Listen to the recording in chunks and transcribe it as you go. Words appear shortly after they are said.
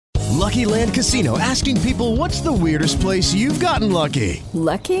Lucky Land Casino, asking people, what's the weirdest place you've gotten lucky?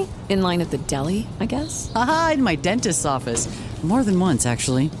 Lucky? In line at the deli, I guess? Aha, in my dentist's office. More than once,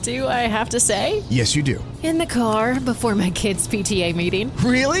 actually. Do I have to say? Yes, you do. In the car before my kids' PTA meeting.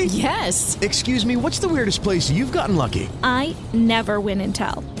 Really? Yes. Excuse me, what's the weirdest place you've gotten lucky? I never win and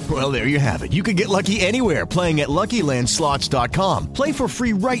tell. Well, there you have it. You can get lucky anywhere, playing at LuckyLandSlots.com. Play for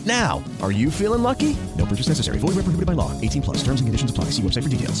free right now. Are you feeling lucky? No purchase necessary. Void where prohibited by law. 18 plus. Terms and conditions apply. See website for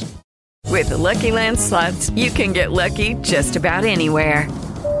details. With the Lucky Land Slots, you can get lucky just about anywhere.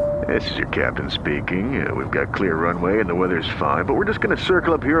 This is your captain speaking. We've got clear runway and the weather's fine, but we're just going to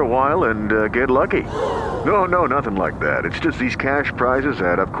circle up here a while and get lucky. No, nothing like that. It's just these cash prizes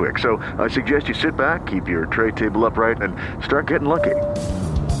add up quick. So I suggest you sit back, keep your tray table upright, and start getting lucky.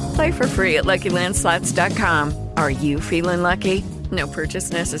 Play for free at LuckyLandSlots.com. Are you feeling lucky? No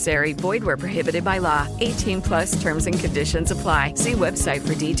purchase necessary. Void where prohibited by law. 18 plus terms and conditions apply. See website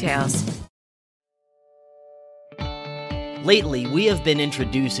for details. Lately, we have been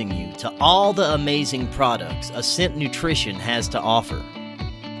introducing you to all the amazing products Ascent Nutrition has to offer.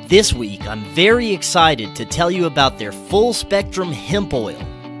 This week, I'm very excited to tell you about their full-spectrum hemp oil.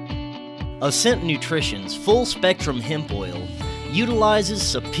 Ascent Nutrition's full-spectrum hemp oil utilizes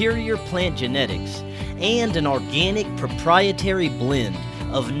superior plant genetics and an organic proprietary blend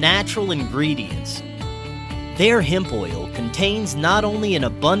of natural ingredients. Their hemp oil contains not only an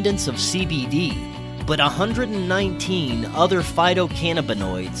abundance of CBD, but 119 other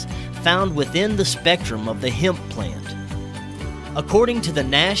phytocannabinoids found within the spectrum of the hemp plant. According to the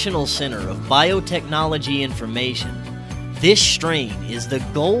National Center of Biotechnology Information, this strain is the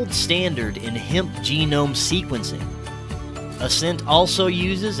gold standard in hemp genome sequencing. Ascent also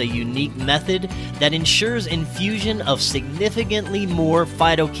uses a unique method that ensures infusion of significantly more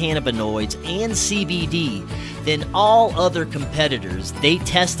phytocannabinoids and CBD than all other competitors they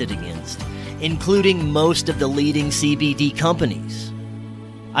tested against, including most of the leading CBD companies.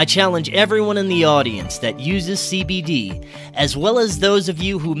 I challenge everyone in the audience that uses CBD, as well as those of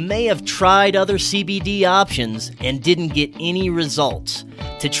you who may have tried other CBD options and didn't get any results,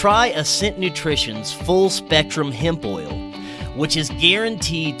 to try Ascent Nutrition's full-spectrum hemp oil, which is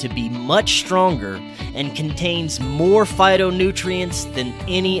guaranteed to be much stronger and contains more phytonutrients than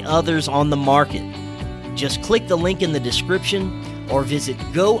any others on the market. Just click the link in the description or visit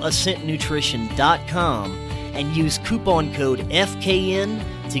goascentnutrition.com and use coupon code FKN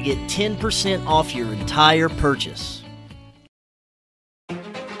to get 10% off your entire purchase.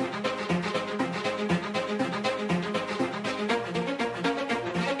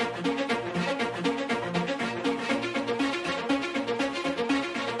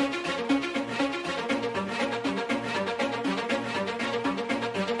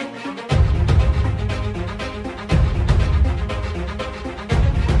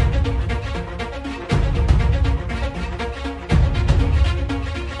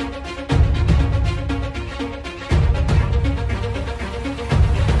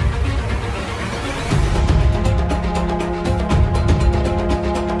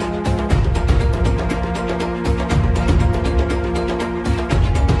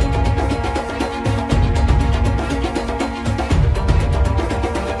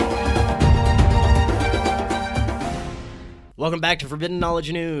 Welcome back to Forbidden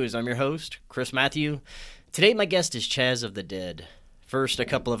Knowledge News. I'm your host, Chris Matthew. Today my guest is Chaz of the Dead. First, a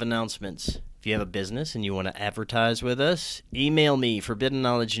couple of announcements. If you have a business and you want to advertise with us, email me,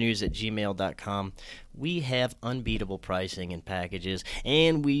 forbiddenknowledgenews@gmail.com. We have unbeatable pricing and packages,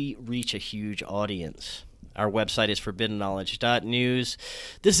 and we reach a huge audience. Our website is forbiddenknowledge.news.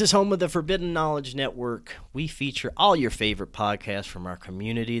 This is home of the Forbidden Knowledge Network. We feature all your favorite podcasts from our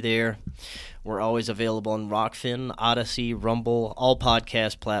community there. We're always available on Rockfin, Odyssey, Rumble, all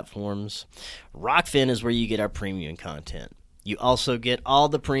podcast platforms. Rockfin is where you get our premium content. You also get all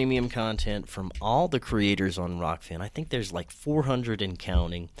the premium content from all the creators on Rockfin. I think there's like 400 and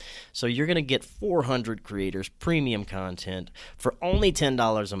counting. So you're going to get 400 creators premium content for only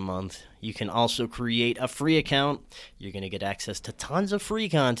 $10 a month. You can also create a free account. You're going to get access to tons of free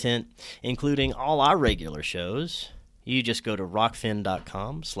content, including all our regular shows. You just go to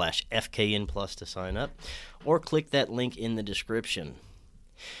rockfin.com/FKN Plus to sign up, or click that link in the description.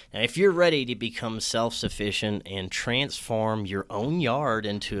 Now, if you're ready to become self-sufficient and transform your own yard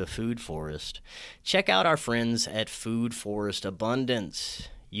into a food forest, check out our friends at Food Forest Abundance.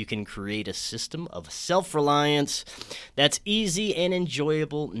 You can create a system of self-reliance that's easy and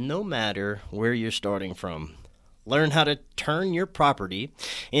enjoyable no matter where you're starting from. Learn how to turn your property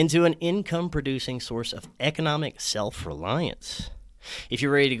into an income-producing source of economic self-reliance. If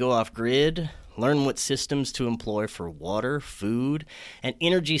you're ready to go off-grid, Learn what systems to employ for water, food, and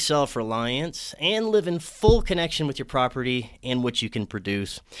energy self-reliance, and live in full connection with your property and what you can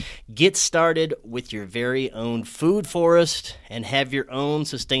produce. Get started with your very own food forest and have your own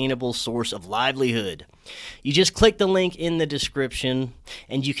sustainable source of livelihood. You just click the link in the description,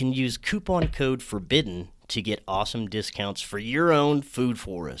 and you can use coupon code FORBIDDEN to get awesome discounts for your own food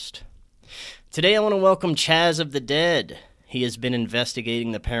forest. Today I want to welcome Chaz of the Dead. He has been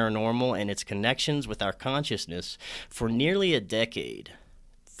investigating the paranormal and its connections with our consciousness for nearly a decade.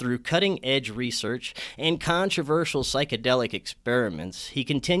 Through cutting-edge research and controversial psychedelic experiments, he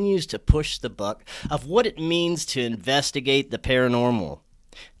continues to push the buck of what it means to investigate the paranormal.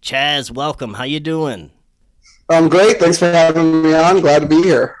 Chaz, welcome. How you doing? I'm great. Thanks for having me on. Glad to be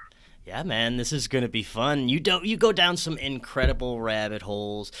here. Yeah, man, this is going to be fun. You go down some incredible rabbit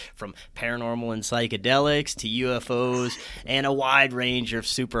holes, from paranormal and psychedelics to UFOs and a wide range of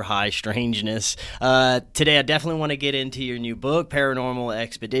super high strangeness. Today, I definitely want to get into your new book, Paranormal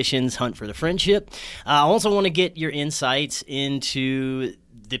Expeditions: Hunt for the Friendship. I also want to get your insights into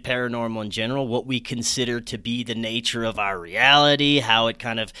the paranormal in general, what we consider to be the nature of our reality, how it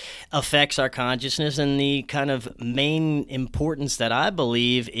kind of affects our consciousness, and the kind of main importance that I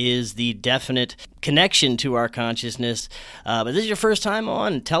believe is the definite connection to our consciousness. But this is your first time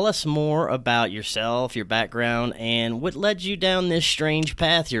on. Tell us more about yourself, your background, and what led you down this strange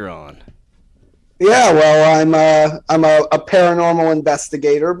path you're on. Yeah, well, I'm a paranormal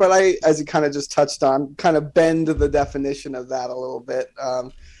investigator, but I, as you kind of just touched on, kind of bend the definition of that a little bit.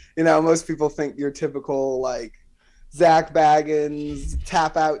 Most people think your typical like Zach Baggins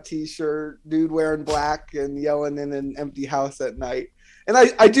tap out T-shirt, dude wearing black and yelling in an empty house at night. And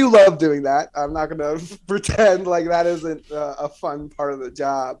I do love doing that. I'm not going to pretend like that isn't a fun part of the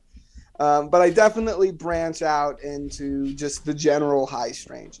job. But I definitely branch out into just the general high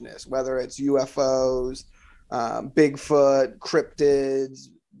strangeness, whether it's UFOs, Bigfoot, cryptids,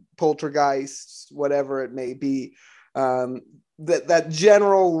 poltergeists, whatever it may be. That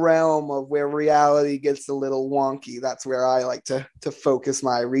general realm of where reality gets a little wonky, that's where I like to focus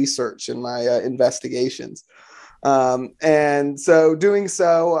my research and my investigations. And so doing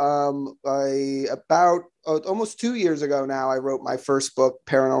so, about almost 2 years ago now, I wrote my first book,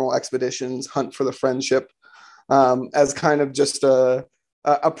 Paranormal Expeditions: Hunt for the Friendship, as kind of just a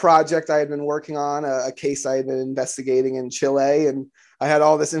project I had been working on, a case I had been investigating in Chile. And I had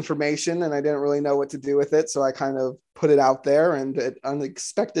all this information and I didn't really know what to do with it. So I kind of put it out there, and it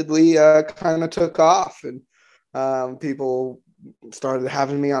unexpectedly kind of took off. And people started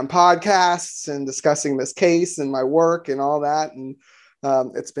having me on podcasts and discussing this case and my work and all that. And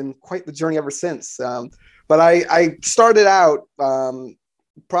it's been quite the journey ever since. But I started out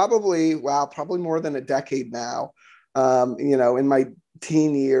probably more than a decade now, in my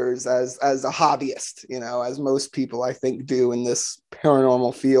teen years as a hobbyist, as most people I think do in this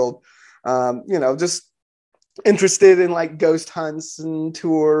paranormal field, just interested in like ghost hunts and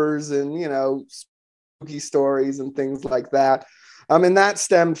tours and, spooky stories and things like that. And that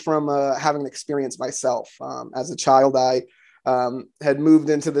stemmed from having an experience myself. As a child, I had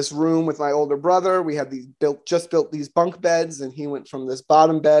moved into this room with my older brother. We had just built these bunk beds, and he went from this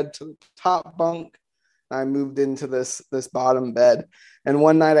bottom bed to the top bunk. I moved into this bottom bed, and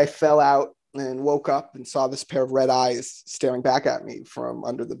one night I fell out and woke up and saw this pair of red eyes staring back at me from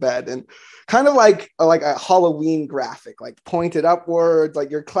under the bed, and kind of like a Halloween graphic, like pointed upwards,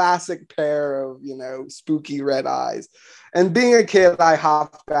 like your classic pair of, spooky red eyes. And being a kid, I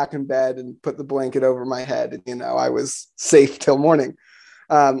hopped back in bed and put the blanket over my head, and, I was safe till morning.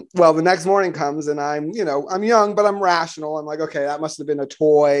 Well, the next morning comes, and I'm young, but I'm rational. I'm like, okay, that must have been a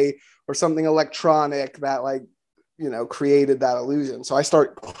toy or something electronic that created that illusion. So I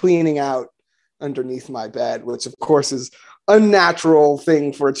start cleaning out underneath my bed, which of course is unnatural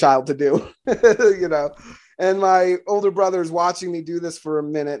thing for a child to do, And my older brother's watching me do this for a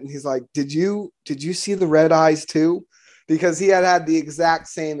minute, and he's like, did you see the red eyes too? Because he had the exact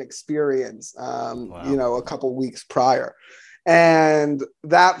same experience, wow. A couple weeks prior. And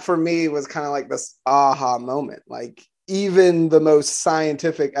that for me was kind of like this aha moment. Like, even the most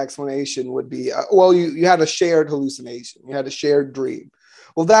scientific explanation would be, you had a shared hallucination, you had a shared dream.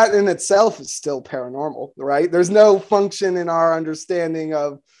 Well, that in itself is still paranormal, right? There's no function in our understanding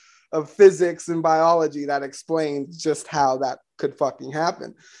of physics and biology that explains just how that could fucking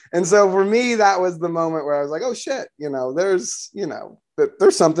happen. And so for me, that was the moment where I was like, oh shit, there's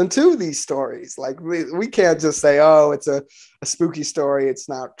something to these stories. Like we can't just say, oh, it's a spooky story, it's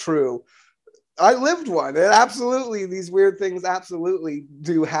not true. I lived one. These weird things absolutely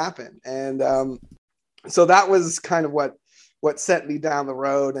do happen. And so that was kind of what what sent me down the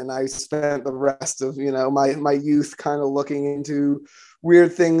road. And I spent the rest of, my youth kind of looking into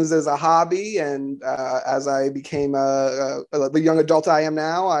weird things as a hobby. And as I became the young adult I am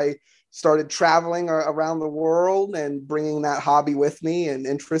now, I started traveling around the world and bringing that hobby with me and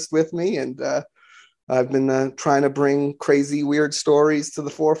interest with me. And I've been trying to bring crazy, weird stories to the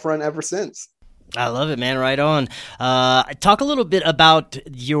forefront ever since. I love it, man. Right on. Talk a little bit about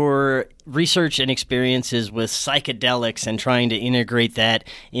your research and experiences with psychedelics and trying to integrate that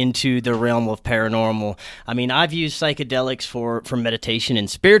into the realm of paranormal. I mean, I've used psychedelics for meditation and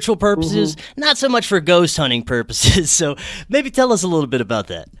spiritual purposes, not so much for ghost hunting purposes. So maybe tell us a little bit about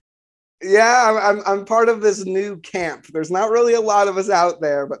that. Yeah, I'm part of this new camp. There's not really a lot of us out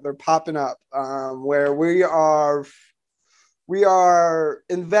there, but they're popping up where we are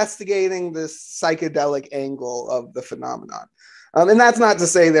investigating this psychedelic angle of the phenomenon. And that's not to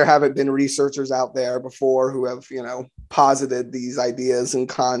say there haven't been researchers out there before who have, posited these ideas and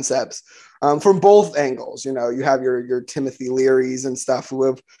concepts from both angles. You have your Timothy Learys and stuff who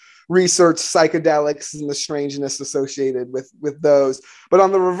have researched psychedelics and the strangeness associated with those. But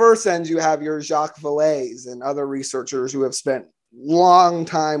on the reverse end, you have your Jacques Vallée's and other researchers who have spent long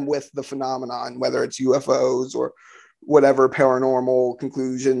time with the phenomenon, whether it's UFOs or whatever paranormal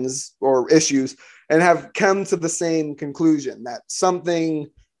conclusions or issues, and have come to the same conclusion that something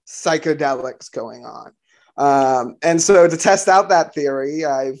psychedelic's going on. And so to test out that theory,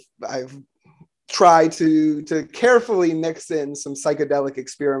 I've tried to carefully mix in some psychedelic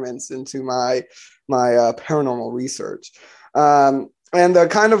experiments into my paranormal research. And the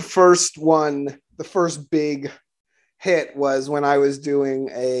kind of first one, the first big hit was when I was doing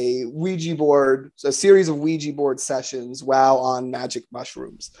a series of Ouija board sessions while on magic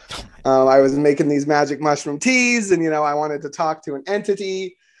mushrooms. I was making these magic mushroom teas, and I wanted to talk to an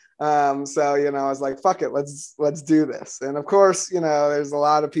entity. So I was like, fuck it, let's do this. And of course, there's a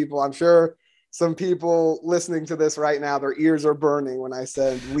lot of people, I'm sure some people listening to this right now, their ears are burning when I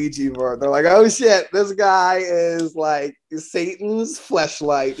said Ouija board. They're like, oh shit, this guy is like Satan's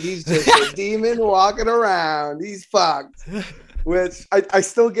fleshlight. He's just a demon walking around. He's fucked. Which I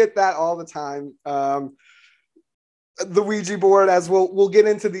still get that all the time. The Ouija board, as we'll get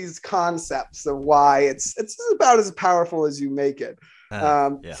into these concepts of why it's about as powerful as you make it.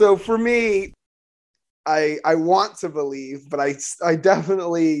 So for me, I want to believe, but I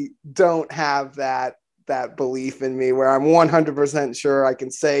definitely don't have that belief in me where I'm 100% sure I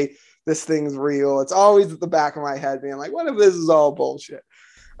can say this thing's real. It's always at the back of my head being like, what if this is all bullshit?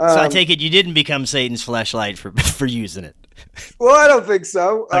 So I take it you didn't become Satan's fleshlight for using it. Well, I don't think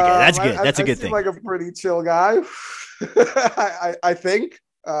so. Okay, that's good. That's a good thing. I seem like a pretty chill guy. I think.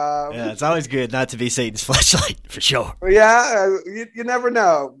 Yeah, it's always good not to be Satan's fleshlight, for sure. Yeah, you never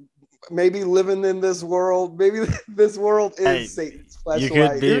know. Maybe living in this world, maybe this world is Satan's fleshlight. You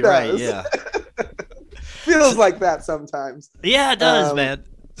could be right, yeah. Feels like that sometimes. Yeah, it does, man.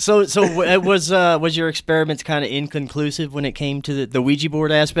 So was your experiments kind of inconclusive when it came to the Ouija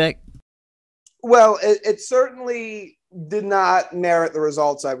board aspect? Well, it certainly did not merit the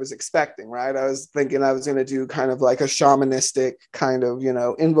results I was expecting, right? I was thinking I was going to do kind of like a shamanistic kind of,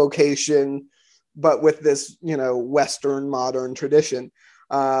 invocation, but with this, Western modern tradition.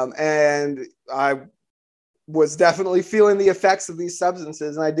 And I was definitely feeling the effects of these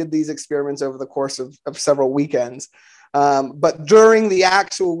substances. And I did these experiments over the course of several weekends. But during the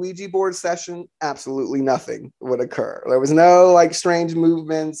actual Ouija board session, absolutely nothing would occur. There was no strange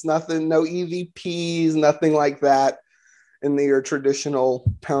movements, nothing, no EVPs, nothing like that in your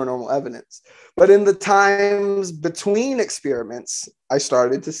traditional paranormal evidence. But in the times between experiments, I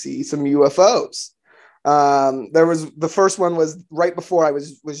started to see some UFOs. The first one was right before I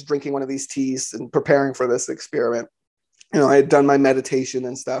was drinking one of these teas and preparing for this experiment. I had done my meditation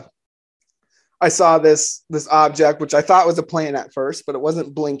and stuff. I saw this object, which I thought was a plane at first, but it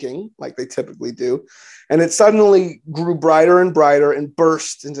wasn't blinking like they typically do. And it suddenly grew brighter and brighter and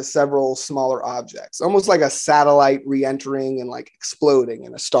burst into several smaller objects, almost like a satellite re-entering and exploding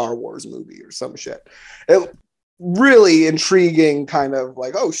in a Star Wars movie or some shit. It really intriguing, kind of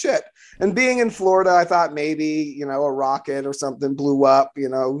like, oh shit. And being in Florida, I thought maybe, a rocket or something blew up,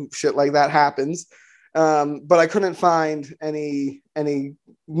 shit like that happens. But I couldn't find any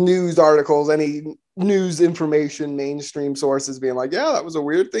news articles, any news information, mainstream sources being like, yeah, that was a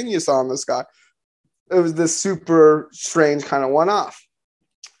weird thing you saw in the sky. It was this super strange kind of one-off.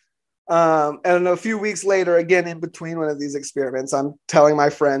 And a few weeks later, again, in between one of these experiments, I'm telling my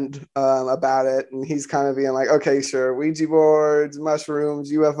friend about it. And he's kind of being like, okay, sure. Ouija boards,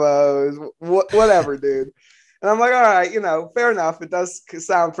 mushrooms, UFOs, whatever, dude. And I'm like, all right, fair enough. It does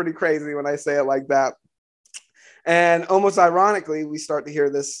sound pretty crazy when I say it like that. And almost ironically, we start to hear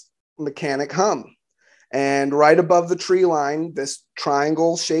this mechanic hum. And right above the tree line, this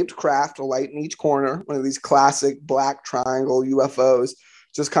triangle-shaped craft, a light in each corner, one of these classic black triangle UFOs,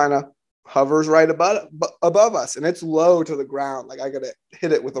 just kind of hovers right above us. And it's low to the ground. Like I got to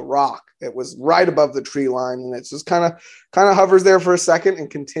hit it with a rock. It was right above the tree line. And it's just kind of hovers there for a second and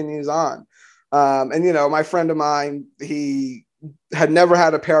continues on. And, you know, my friend of mine, he had never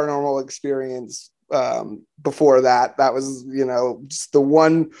had a paranormal experience before that. That was, you know, just the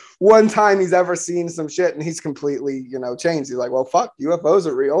one time he's ever seen some shit, and he's completely, you know, changed. He's like, well, fuck, UFOs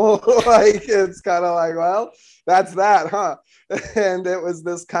are real. Like, it's kind of like, well, that's that, huh? And it was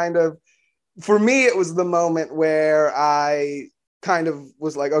this kind of, for me, it was the moment where I kind of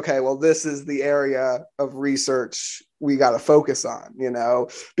was like, okay, well, this is the area of research we got to focus on, you know,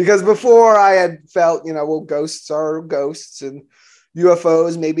 because before I had felt, you know, well, ghosts are ghosts, and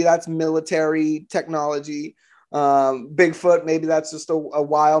UFOs, maybe that's military technology. Bigfoot, maybe that's just a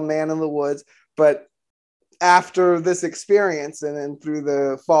wild man in the woods. But after this experience, and then through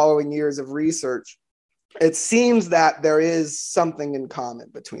the following years of research, it seems that there is something in common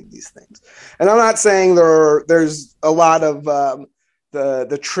between these things. And I'm not saying there's a lot of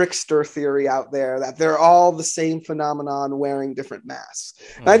the trickster theory out there that they're all the same phenomenon wearing different masks.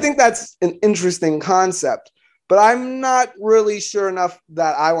 And I think that's an interesting concept, but I'm not really sure enough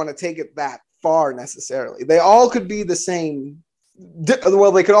that I want to take it that far necessarily. They all could be the same.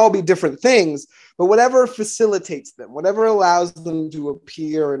 Well, they could all be different things, but whatever facilitates them, whatever allows them to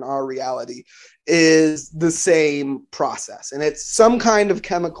appear in our reality is the same process. And it's some kind of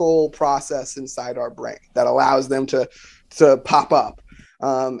chemical process inside our brain that allows them to pop up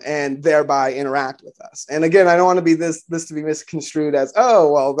and thereby interact with us. And again, I don't want to be this to be misconstrued as,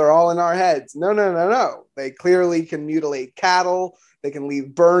 oh, well, they're all in our heads. No. They clearly can mutilate cattle. They can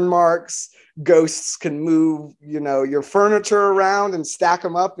leave burn marks. Ghosts can move, you know, your furniture around and stack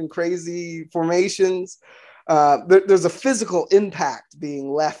them up in crazy formations. There's a physical impact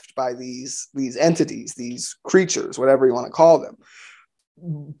being left by these entities, these creatures, whatever you want to call them.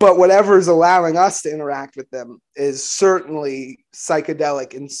 But whatever is allowing us to interact with them is certainly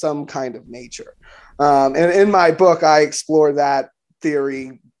psychedelic in some kind of nature. And in my book, I explore that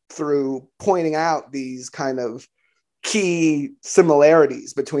theory through pointing out these kind of key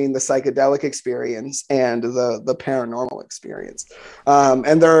similarities between the psychedelic experience and the paranormal experience.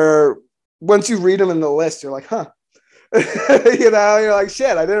 And once you read them in the list, you're like, huh, you know, you're like,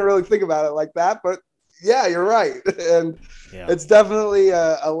 shit, I didn't really think about it like that, but yeah, you're right. And it's definitely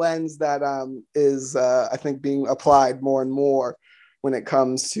a lens that is, I think, being applied more and more when it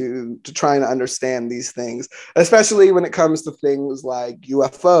comes to trying to understand these things, especially when it comes to things like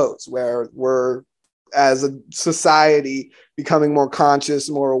UFOs, where we're, as a society, becoming more conscious,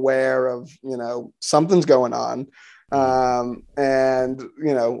 more aware of, you know, something's going on. And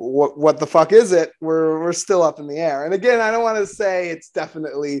you know, what the fuck is it? We're still up in the air. And again, I don't want to say it's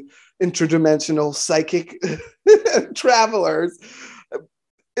definitely interdimensional psychic travelers.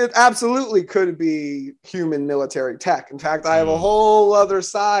 It absolutely could be human military tech. In fact, I have a whole other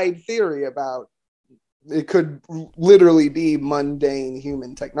side theory about it could literally be mundane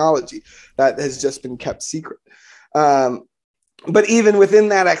human technology that has just been kept secret. But even within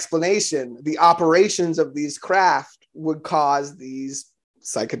that explanation, the operations of these craft would cause these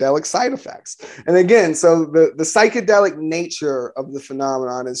psychedelic side effects. And again, so the psychedelic nature of the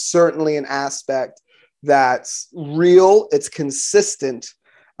phenomenon is certainly an aspect that's real, it's consistent,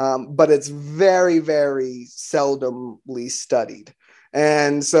 but it's very, very seldomly studied.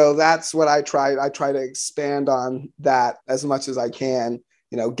 And so that's what I try to expand on that as much as I can,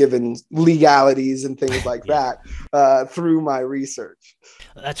 you know, given legalities and things like that, through my research.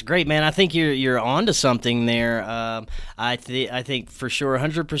 That's great, man. I think you're onto something there. I think for sure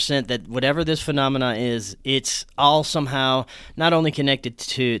 100% that whatever this phenomena is, it's all somehow not only connected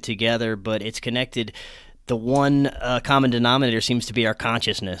together, but it's connected. The one common denominator seems to be our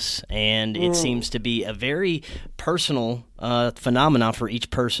consciousness, and it seems to be a very personal phenomenon for each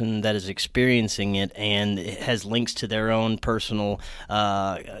person that is experiencing it, and it has links to their own personal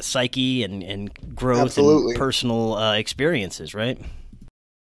psyche and growth. Absolutely. And personal experiences, right?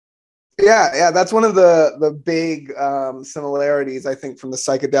 Yeah, that's one of the big similarities, I think, from the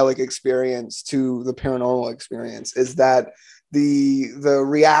psychedelic experience to the paranormal experience is that the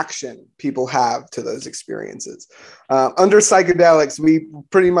reaction people have to those experiences. Under psychedelics, we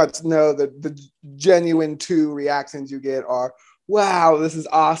pretty much know that the genuine two reactions you get are, wow, this is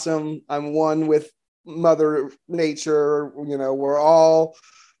awesome. I'm one with Mother Nature. You know, we're all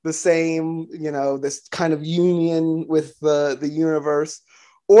the same, you know, this kind of union with the universe.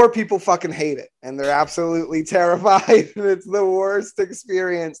 or people fucking hate it and they're absolutely terrified and it's the worst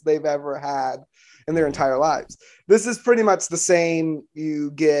experience they've ever had in their entire lives. This is pretty much the same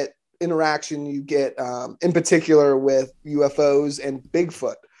interaction you get in particular with UFOs and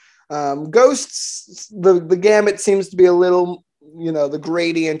Bigfoot. Ghosts, the gamut seems to be a little, the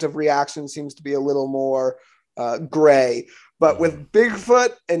gradient of reaction seems to be a little more gray. But with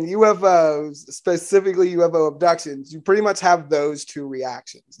Bigfoot and UFOs, specifically UFO abductions, you pretty much have those two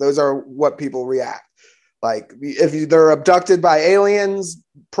reactions. Those are what people react. Like if they're abducted by aliens,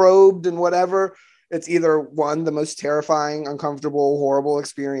 probed and whatever, it's either one, the most terrifying, uncomfortable, horrible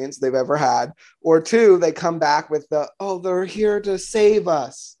experience they've ever had, or two, they come back with they're here to save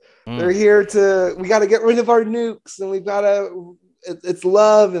us. They're here we got to get rid of our nukes and we've got to, it's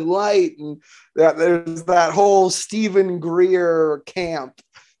love and light. And there's that whole Stephen Greer camp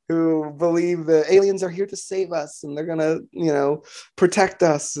who believe the aliens are here to save us and they're going to, protect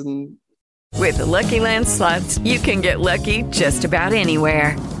us. And with the Lucky Land Slots, you can get lucky just about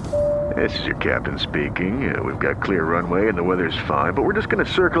anywhere. This is your captain speaking. We've got clear runway and the weather's fine, but we're just going to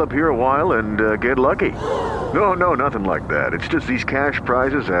circle up here a while and get lucky. No, nothing like that. It's just these cash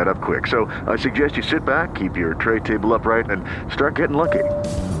prizes add up quick. So I suggest you sit back, keep your tray table upright, and start getting lucky.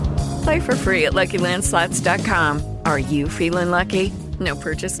 Play for free at LuckyLandSlots.com. Are you feeling lucky? No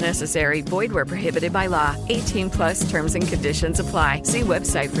purchase necessary. Void where prohibited by law. 18+ terms and conditions apply. See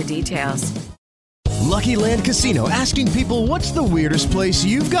website for details. Lucky Land Casino, asking people, what's the weirdest place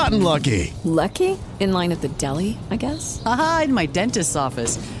you've gotten lucky? Lucky? In line at the deli, I guess? Aha, in my dentist's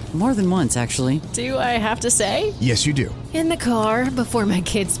office. More than once, actually. Do I have to say? Yes, you do. In the car before my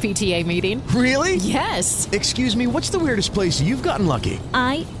kids' PTA meeting. Really? Yes. Excuse me, what's the weirdest place you've gotten lucky?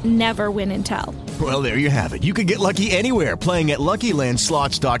 I never win and tell. Well, there you have it. You can get lucky anywhere, playing at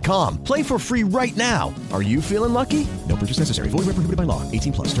LuckyLandSlots.com. Play for free right now. Are you feeling lucky? No purchase necessary. Void where prohibited by law.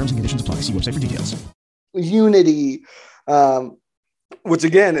 18+. Terms and conditions apply. See website for details. Unity, which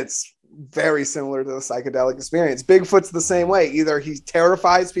again, it's very similar to the psychedelic experience. Bigfoot's the same way. Either he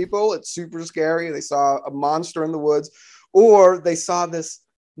terrifies people, it's super scary, they saw a monster in the woods, or they saw this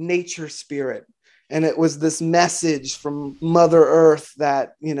nature spirit. And it was this message from Mother Earth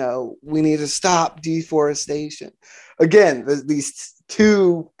that, we need to stop deforestation. Again, these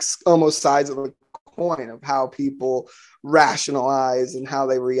two almost sides of the coin of how people rationalize and how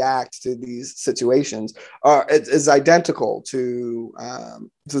they react to these situations is identical to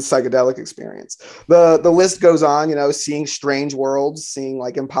the psychedelic experience. The list goes on, seeing strange worlds, seeing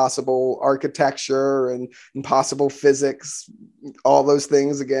like impossible architecture and impossible physics, all those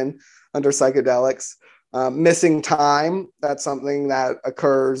things again under psychedelics. Missing time, that's something that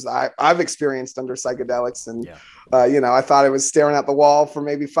occurs. I've experienced under psychedelics, and I thought I was staring at the wall for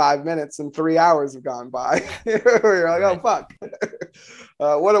maybe 5 minutes and 3 hours have gone by. You're like, oh fuck,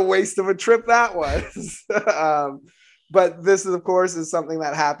 what a waste of a trip that was. But this is, of course, is something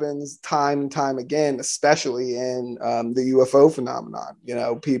that happens time and time again, especially in the UFO phenomenon.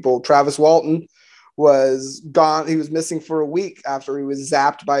 Travis Walton was gone. He was missing for a week after he was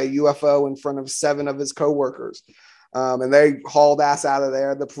zapped by a UFO in front of 7 of his coworkers. And they hauled ass out of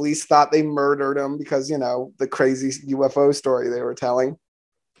there. The police thought they murdered him because, the crazy UFO story they were telling.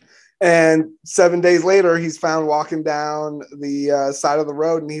 And 7 days later, he's found walking down the side of the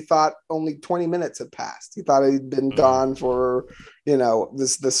road, and he thought only 20 minutes had passed. He thought he'd been gone for,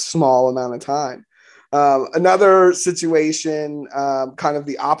 this small amount of time. Another situation, kind of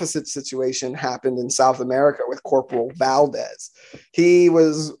the opposite situation, happened in South America with Corporal Valdez. He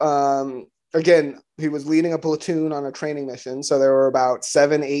was, he was leading a platoon on a training mission. So there were about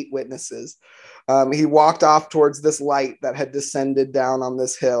 7-8 witnesses. He walked off towards this light that had descended down on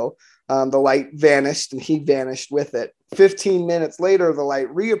this hill. The light vanished and he vanished with it. 15 minutes later, the light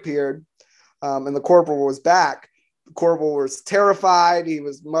reappeared, and the corporal was back. The corporal was terrified. He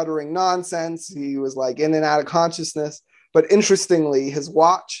was muttering nonsense. He was like in and out of consciousness. But interestingly, his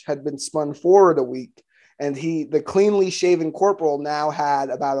watch had been spun forward a week, and the cleanly shaven corporal now had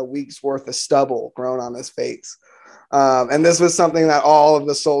about a week's worth of stubble grown on his face. And this was something that all of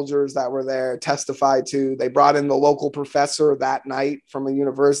the soldiers that were there testified to. They brought in the local professor that night from a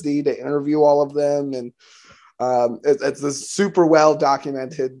university to interview all of them. And it's a super well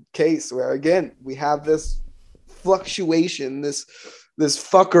documented case where, again, we have this fluctuation, this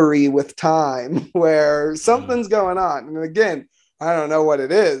fuckery with time where something's going on. And again, I don't know what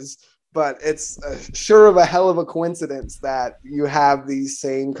it is, but it's sure of a hell of a coincidence that you have these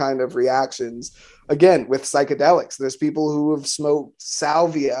same kind of reactions. Again, with psychedelics, there's people who have smoked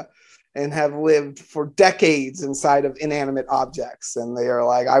salvia and have lived for decades inside of inanimate objects. And they are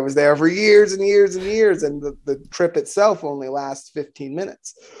like, I was there for years and years and years. And the trip itself only lasts 15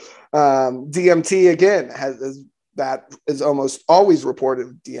 minutes. DMT, again, that is almost always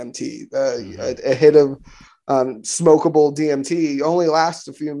reported DMT. A hit of smokable DMT only lasts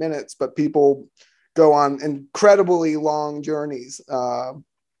a few minutes, but people go on incredibly long journeys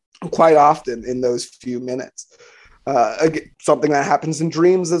quite often in those few minutes. Again, something that happens in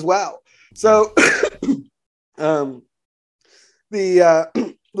dreams as well. So the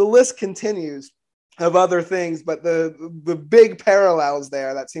list continues of other things, but the big parallels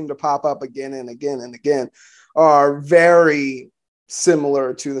there that seem to pop up again and again and again are very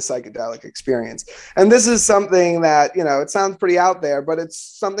similar to the psychedelic experience. And this is something that, it sounds pretty out there, but it's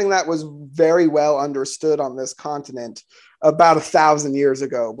something that was very well understood on this continent about 1,000 years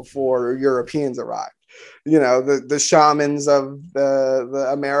ago, before Europeans arrived. The shamans of the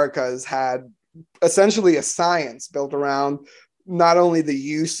Americas had essentially a science built around not only the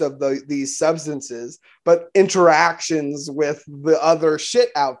use of these substances, but interactions with the other shit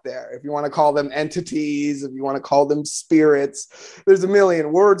out there. If you want to call them entities, if you want to call them spirits, there's a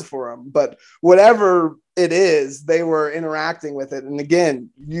million words for them. But whatever it is, they were interacting with it. And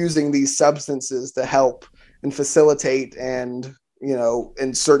again, using these substances to help and facilitate and,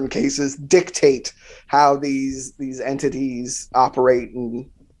 in certain cases, dictate how these entities operate and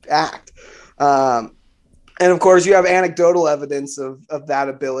act. And of course, you have anecdotal evidence of that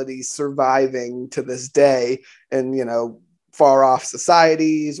ability surviving to this day in, far off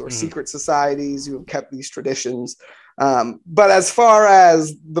societies or secret societies who have kept these traditions. But as far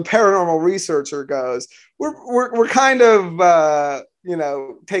as the paranormal researcher goes, we're kind of,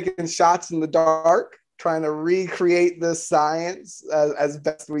 taking shots in the dark, trying to recreate this science as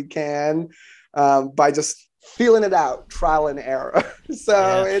best we can by just feeling it out, trial and error.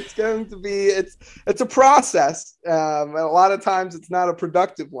 So it's going to be, it's a process. A lot of times it's not a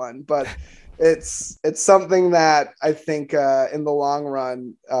productive one, but it's something that I think in the long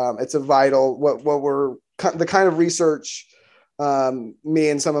run, it's a vital, the kind of research me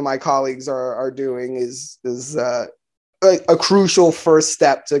and some of my colleagues are doing is a crucial first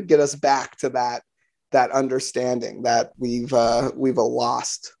step to get us back to that understanding that we've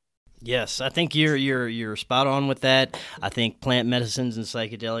lost. Yes, I think you're spot on with that. I think plant medicines and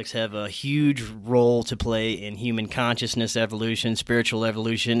psychedelics have a huge role to play in human consciousness evolution, spiritual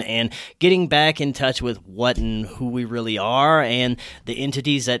evolution, and getting back in touch with what and who we really are, and the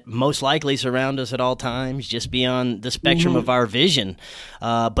entities that most likely surround us at all times, just beyond the spectrum of our vision.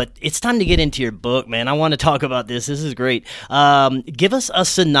 But it's time to get into your book, man. I want to talk about this. This is great. Give us a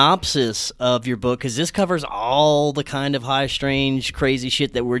synopsis of your book, because this covers all the kind of high, strange, crazy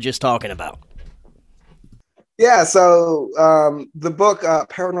shit that we're just talking about. Yeah, so the book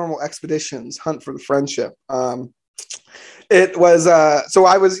Paranormal Expeditions, Hunt for the Friendship. It was so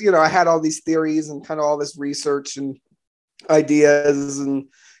I was, I had all these theories and kind of all this research and ideas and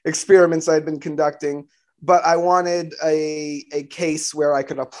experiments I'd been conducting, but I wanted a case where I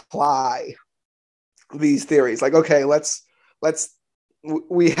could apply these theories. Like, okay,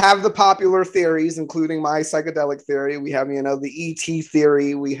 we have the popular theories, including my psychedelic theory. We have, the ET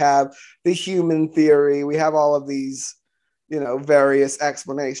theory. We have the human theory. We have all of these, various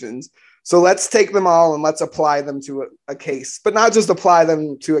explanations. So let's take them all and let's apply them to a case, but not just apply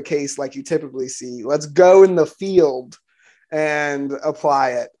them to a case like you typically see. Let's go in the field and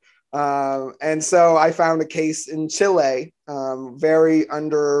apply it. And so I found a case in Chile, very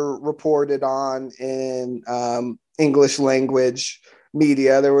underreported on in English language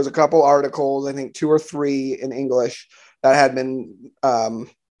media. There was a couple articles, I think 2 or 3 in English, that had been,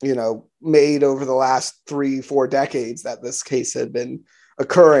 made over the last 3-4 decades that this case had been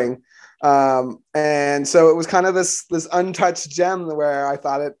occurring. And so it was kind of this untouched gem where I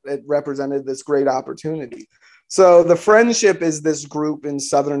thought it represented this great opportunity. So the Friendship is this group in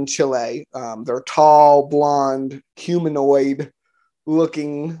southern Chile. They're tall, blonde, humanoid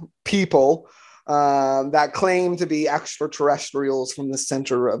looking people that claim to be extraterrestrials from the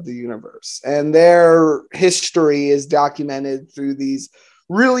center of the universe. And their history is documented through these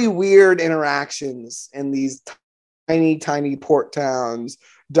really weird interactions in these tiny, tiny port towns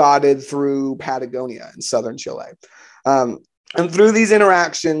dotted through Patagonia in southern Chile. And through these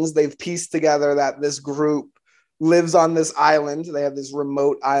interactions, they've pieced together that this group lives on this island. They have this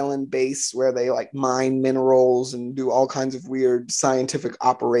remote island base where they mine minerals and do all kinds of weird scientific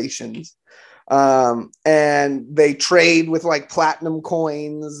operations. And they trade with platinum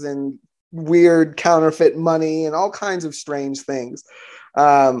coins and weird counterfeit money and all kinds of strange things.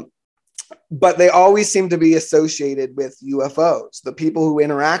 but they always seem to be associated with UFOs. The people who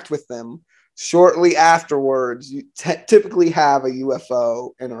interact with them shortly afterwards typically have a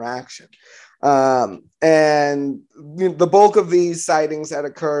UFO interaction. And the bulk of these sightings had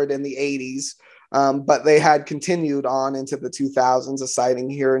occurred in the 80s, but they had continued on into the 2000s, a sighting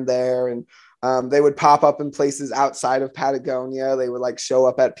here and there. And they would pop up in places outside of Patagonia. They would like show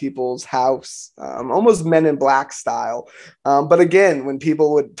up at people's house, almost Men in Black style. But again, when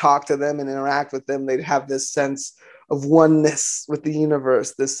people would talk to them and interact with them, they'd have this sense of oneness with the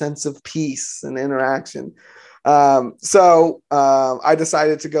universe, this sense of peace and interaction. So I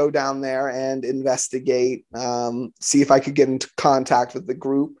decided to go down there and investigate, see if I could get into contact with the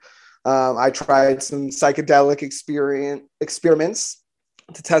group. I tried some psychedelic experiments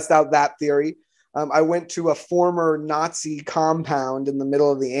to test out that theory. I went to a former Nazi compound in the middle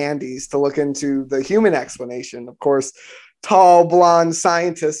of the Andes to look into the human explanation. Of course, tall, blonde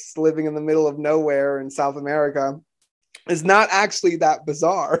scientists living in the middle of nowhere in South America is not actually that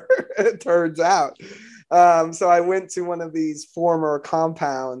bizarre, it turns out. So I went to one of these former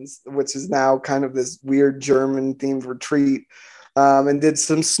compounds, which is now kind of this weird German-themed retreat, and did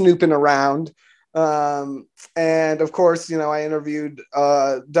some snooping around. And of course, I interviewed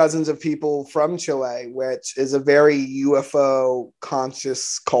dozens of people from Chile, which is a very UFO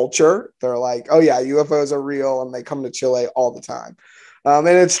conscious culture. They're like, oh yeah, UFOs are real, and they come to Chile all the time. And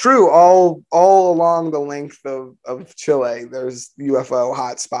it's true, all along the length of Chile, there's UFO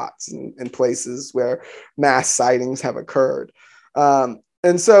hotspots and places where mass sightings have occurred.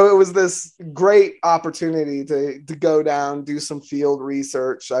 And so it was this great opportunity to go down, do some field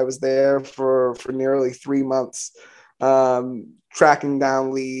research. I was there for nearly 3 months, tracking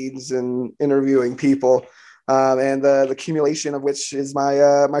down leads and interviewing people. And the accumulation of which is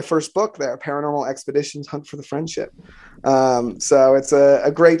my first book there, Paranormal Expeditions: Hunt for the Friendship. So it's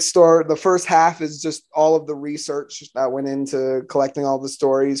a great story. The first half is just all of the research that went into collecting all the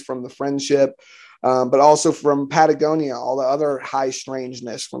stories from the friendship, but also from Patagonia, all the other high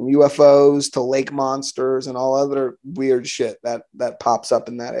strangeness, from UFOs to lake monsters and all other weird shit that pops up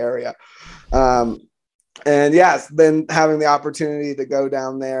in that area. And yes, then having the opportunity to go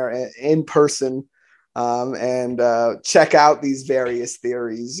down there in person, and check out these various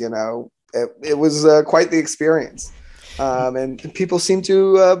theories, it was quite the experience. And people seem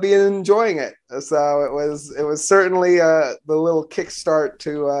to be enjoying it. So it was certainly the little kickstart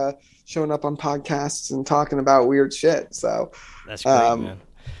to showing up on podcasts and talking about weird shit. So that's great, man.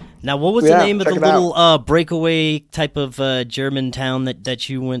 Now, what was the name of the little breakaway type of German town that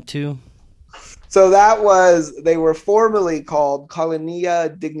you went to? So they were formerly called Colonia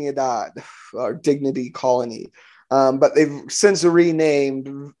Dignidad, or Dignity Colony, but they've since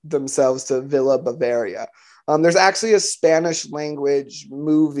renamed themselves to Villa Bavaria. There's actually a Spanish language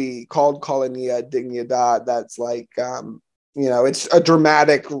movie called Colonia Dignidad that's like, it's a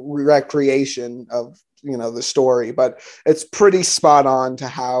dramatic recreation of, the story, but it's pretty spot on to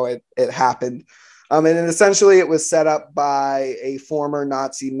how it happened. And essentially it was set up by a former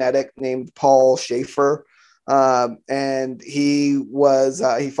Nazi medic named Paul Schaefer. And he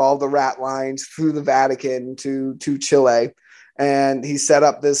followed the rat lines through the Vatican to Chile. And he set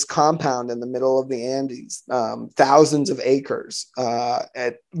up this compound in the middle of the Andes, thousands of acres,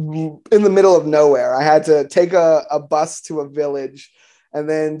 in the middle of nowhere. I had to take a bus to a village and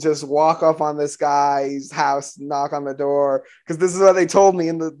then just walk up on this guy's house, knock on the door, because this is what they told me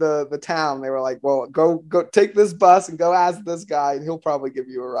in the town. They were like, well, go take this bus and go ask this guy, and he'll probably give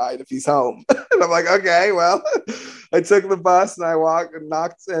you a ride if he's home. And I'm like, okay, well, I took the bus and I walked and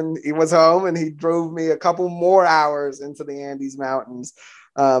knocked, and he was home, and he drove me a couple more hours into the Andes Mountains,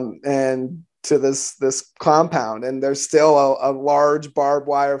 and to this compound. And there's still a large barbed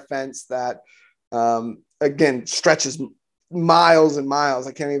wire fence that, again, stretches miles and miles.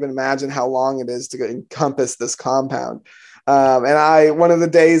 I can't even imagine how long it is to encompass this compound. And one of the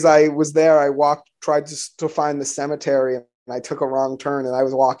days I was there, I tried to find the cemetery, and I took a wrong turn, and I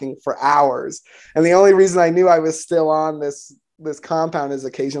was walking for hours. And the only reason I knew I was still on this compound is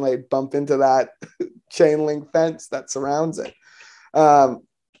occasionally I'd bump into that chain link fence that surrounds it.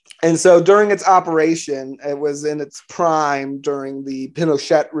 And so during its operation, it was in its prime during the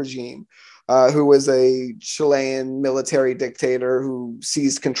Pinochet regime, who was a Chilean military dictator who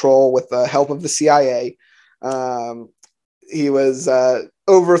seized control with the help of the CIA. He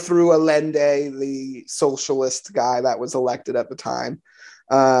overthrew Allende, the socialist guy that was elected at the time.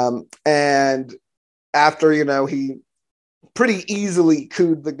 And after, he pretty easily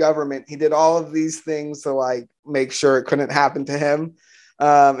couped the government, he did all of these things to make sure it couldn't happen to him.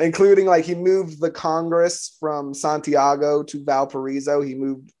 including like he moved the Congress from Santiago to Valparaiso. He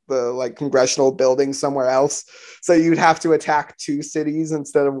moved the like congressional building somewhere else. So you'd have to attack 2 cities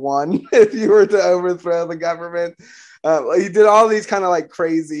instead of 1 if you were to overthrow the government. He did all these kind of like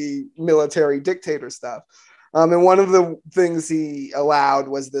crazy military dictator stuff. And one of the things he allowed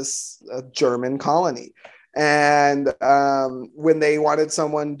was this German colony. And when they wanted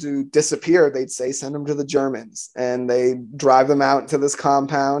someone to disappear, they'd say, send them to the Germans. And they drive them out to this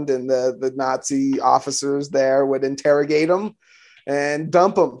compound, and the Nazi officers there would interrogate them and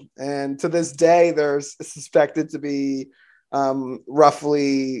dump them. And to this day, there's suspected to be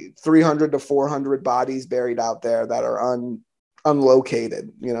roughly 300 to 400 bodies buried out there that are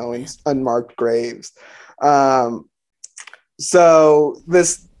unlocated, you know, in unmarked graves. So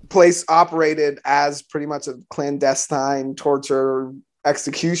this place operated as pretty much a clandestine torture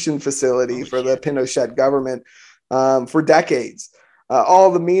execution facility for the Pinochet government for decades.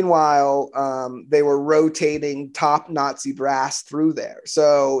 All the meanwhile, they were rotating top Nazi brass through there.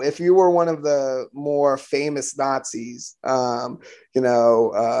 So if you were one of the more famous Nazis, your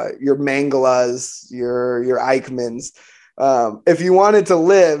Mengelas, your Eichmanns, if you wanted to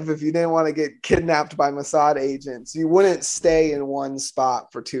live, if you didn't want to get kidnapped by Mossad agents, you wouldn't stay in one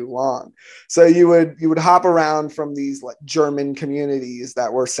spot for too long. So you would hop around from these like German communities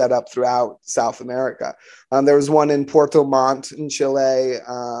that were set up throughout South America. There was one in Puerto Montt in Chile.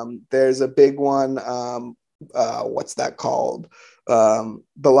 There's a big one. What's that called?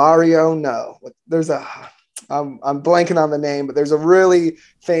 Belario? No, there's I'm blanking on the name, but there's a really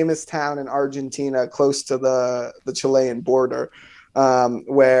famous town in Argentina close to the Chilean border,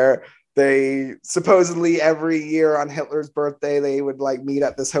 where they supposedly every year on Hitler's birthday, they would like meet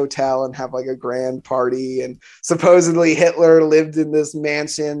at this hotel and have like a grand party. And supposedly Hitler lived in this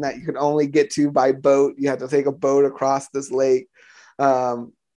mansion that you could only get to by boat. You had to take a boat across this lake.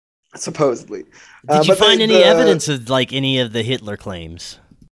 Supposedly. Did you find any evidence of like any of the Hitler claims?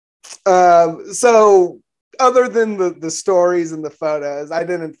 So other than the stories and the photos, I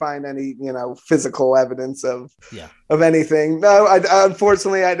didn't find any, physical evidence of anything. No,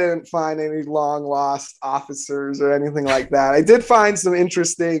 unfortunately, I didn't find any long lost officers or anything like that. I did find some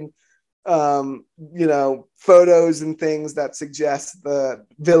interesting, photos and things that suggest the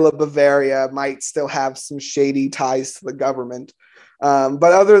Villa Bavaria might still have some shady ties to the government. But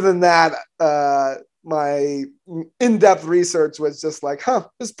other than that, my in-depth research was just like,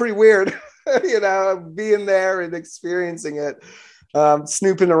 it's pretty weird. Being there and experiencing it,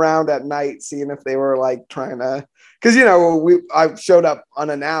 snooping around at night, seeing if they were like trying to, because I showed up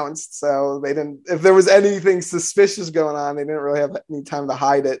unannounced, so they didn't. If there was anything suspicious going on, they didn't really have any time to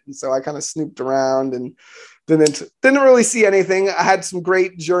hide it, and so I kind of snooped around and didn't really see anything. I had some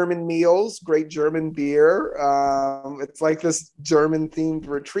great German meals, great German beer. It's like this German themed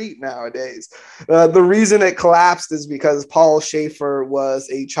retreat nowadays. The reason it collapsed is because Paul Schaefer was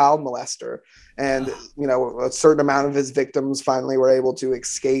a child molester, and a certain amount of his victims finally were able to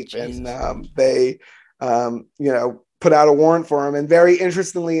escape. Jesus. And they put out a warrant for him. And very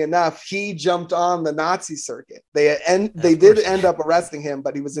interestingly enough, he jumped on the Nazi circuit. They did end up arresting him,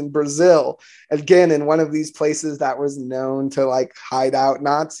 but he was in Brazil, again, in one of these places that was known to like hide out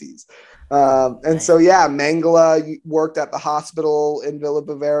Nazis. So Mengele worked at the hospital in Villa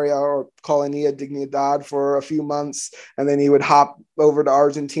Bavaria or Colonia Dignidad for a few months. And then he would hop over to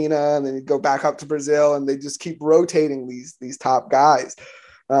Argentina, and then he'd go back up to Brazil, and they just keep rotating these top guys.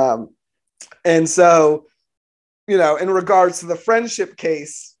 And so, in regards to the friendship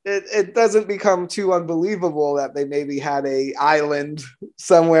case, it doesn't become too unbelievable that they maybe had a island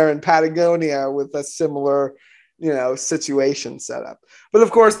somewhere in Patagonia with a similar, situation set up. But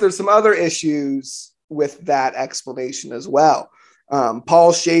of course, there's some other issues with that explanation as well.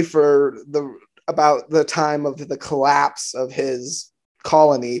 Paul Schaefer, about the time of the collapse of his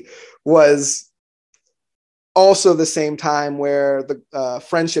colony, was also the same time where the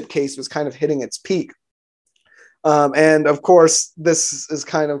friendship case was kind of hitting its peak. And of course, this is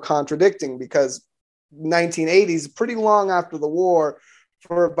kind of contradicting because 1980s, pretty long after the war,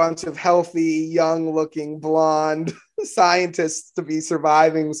 for a bunch of healthy, young-looking, blonde scientists to be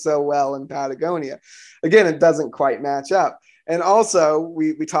surviving so well in Patagonia. Again, it doesn't quite match up. And also,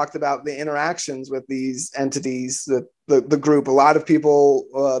 we talked about the interactions with these entities, the group. A lot of people,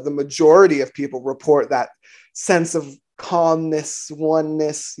 the majority of people report that sense of calmness,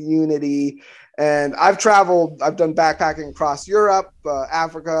 oneness, unity. And I've done backpacking across Europe,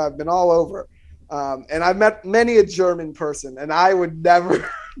 Africa. I've been all over. And I've met many a German person, and I would never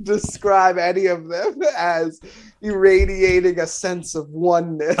describe any of them as irradiating a sense of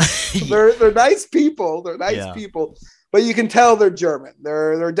oneness. They're nice people. People. but you can tell they're German.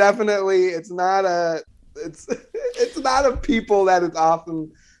 They're definitely, it's not a people that is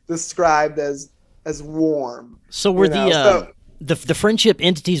often described as warm. So were the friendship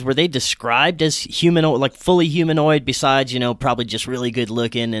entities, were they described as humanoid, like fully humanoid, besides, probably just really good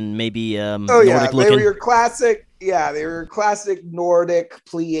looking and maybe Nordic looking? They were your classic, they were classic Nordic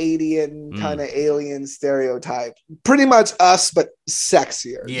Pleiadian kind of alien stereotype. Pretty much us, but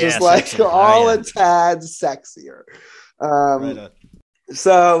sexier. Just like sexier. A tad sexier. Right.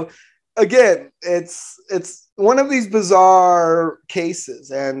 So again, it's one of these bizarre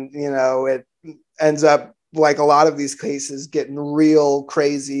cases, and it ends up, like a lot of these cases, getting real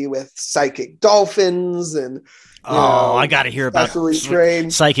crazy with psychic dolphins and I got to hear about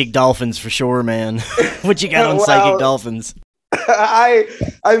psychic dolphins for sure, man. What you got on psychic dolphins?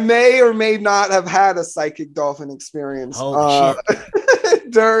 I may or may not have had a psychic dolphin experience during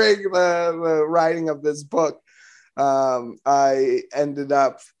the writing of this book. I ended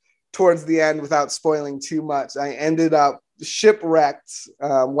up towards the end, without spoiling too much, I ended up shipwrecked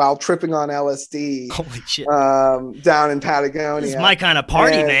while tripping on LSD. Holy shit. Down in Patagonia. This is my kind of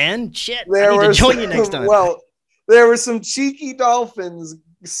party, man. Shit. I need to join you next time. Well, there were some cheeky dolphins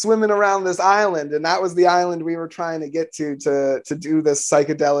swimming around this island, and that was the island we were trying to get to do this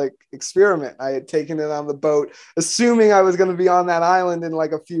psychedelic experiment. I had taken it on the boat, assuming I was going to be on that island in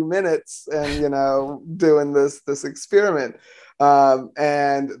like a few minutes and, doing this experiment.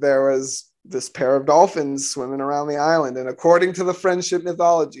 And there was this pair of dolphins swimming around the island. And according to the friendship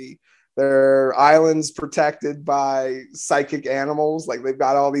mythology, their island's protected by psychic animals. Like they've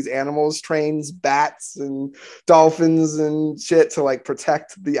got all these animals, trains, bats and dolphins and shit to like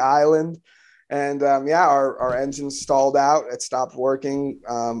protect the island. And our engine stalled out. It stopped working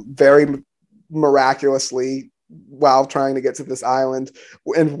very miraculously while trying to get to this island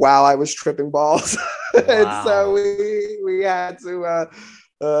and while I was tripping balls. Wow. And so we had to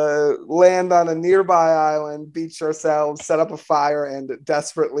land on a nearby island, beach ourselves, set up a fire, and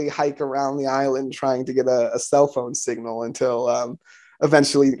desperately hike around the island trying to get a cell phone signal until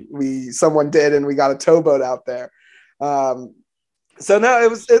eventually someone did, and we got a towboat out there. So no, it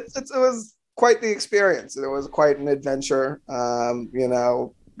was quite the experience. It was quite an adventure. Trying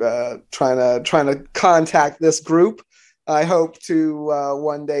to contact this group. I hope to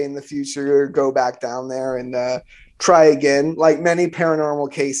one day in the future go back down there and try again. Like many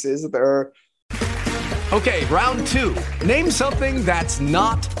paranormal cases, Okay, round 2. Name something that's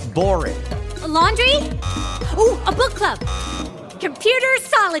not boring. A laundry? Ooh, a book club. Computer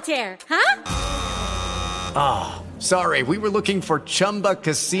solitaire, huh? Sorry, we were looking for Chumba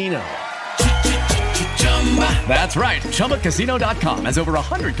Casino. That's right. ChumbaCasino.com has over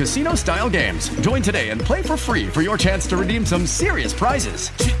 100 casino-style games. Join today and play for free for your chance to redeem some serious prizes.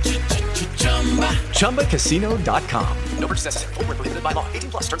 ChumbaCasino.com. No purchase necessary. Void where prohibited by law.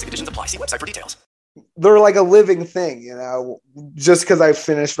 18+. Terms and conditions apply. See website for details. They're like a living thing, Just because I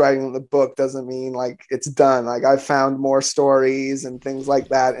finished writing the book doesn't mean like it's done. Like I found more stories and things like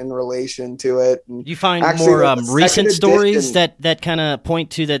that in relation to it. And you find more recent stories that kind of point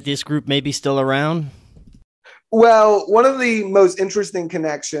to that this group may be still around? Well, one of the most interesting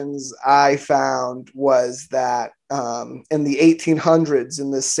connections I found was that in the 1800s,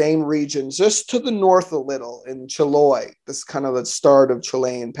 in the same region, just to the north a little, in Chiloy, this is kind of the start of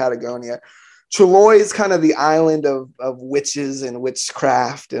Chilean Patagonia. Chiloy is kind of the island of witches and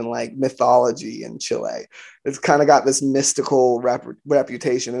witchcraft and like mythology in Chile. It's kind of got this mystical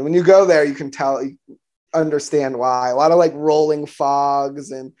reputation. And when you go there, you can understand why. A lot of like rolling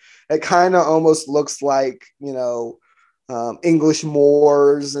fogs, and it kind of almost looks like, English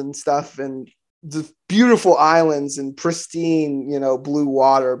moors and stuff, and just beautiful islands and pristine, blue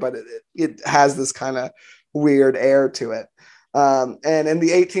water, but it has this kind of weird air to it. And in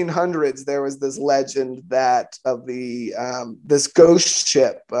the 1800s, there was this legend that of this ghost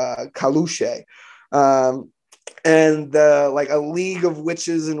ship, Kalushe, and like a league of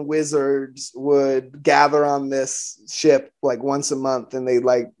witches and wizards would gather on this ship like once a month, and they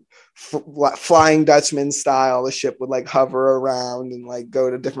like Flying Dutchman style, the ship would like hover around and like go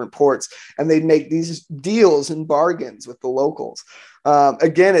to different ports, and they'd make these deals and bargains with the locals.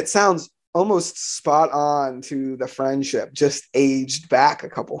 Again, it sounds almost spot on to the friendship, just aged back a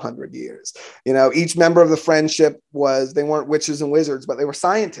couple hundred years. Each member of the friendship they weren't witches and wizards, but they were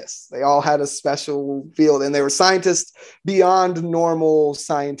scientists. They all had a special field, and they were scientists beyond normal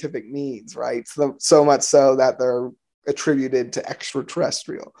scientific needs, right? So much so that they're attributed to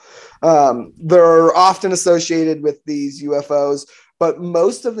extraterrestrial. They're often associated with these UFOs, but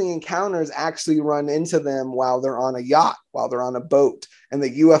most of the encounters actually run into them while they're on a yacht, while they're on a boat, and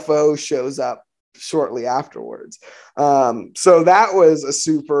the UFO shows up shortly afterwards. So that was a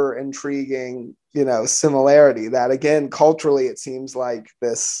super intriguing, similarity that, again, culturally, it seems like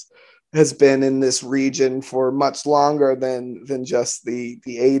this has been in this region for much longer than just the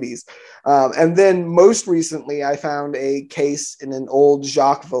 80s. And then most recently, I found a case in an old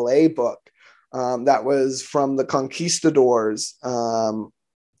Jacques Vallée book that was from the conquistadors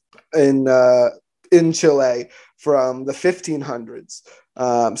in Chile from the 1500s.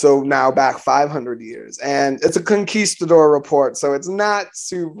 So now back 500 years, and it's a conquistador report, so it's not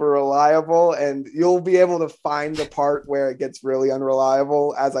super reliable, and you'll be able to find the part where it gets really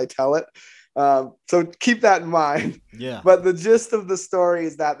unreliable as I tell it. So keep that in mind. Yeah. But the gist of the story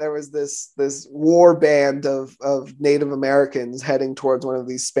is that there was this war band of Native Americans heading towards one of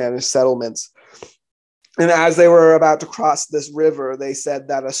these Spanish settlements. And as they were about to cross this river, they said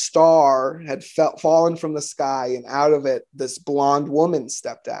that a star had fallen from the sky, and out of it, this blonde woman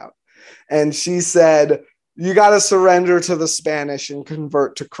stepped out. And she said, "You got to surrender to the Spanish and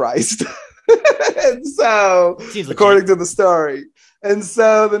convert to Christ." And so, according to the story. And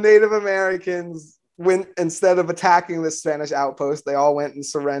so the Native Americans went, instead of attacking the Spanish outpost, they all went and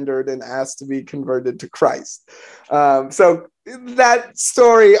surrendered and asked to be converted to Christ. So that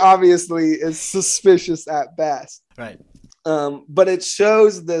story obviously is suspicious at best. Right. But it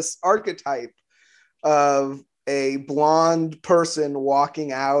shows this archetype of a blonde person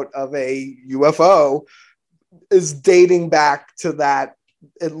walking out of a UFO is dating back to that,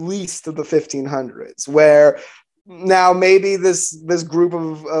 at least to the 1500s, where now maybe this group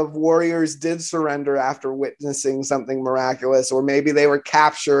of warriors did surrender after witnessing something miraculous, or maybe they were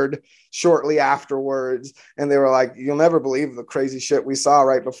captured shortly afterwards and they were like, "You'll never believe the crazy shit we saw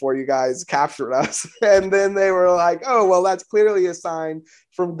right before you guys captured us." And then they were like, "Oh, well, that's clearly a sign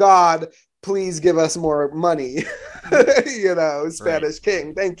from God. Please give us more money." Spanish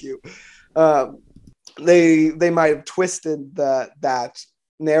king, thank you. They might have twisted that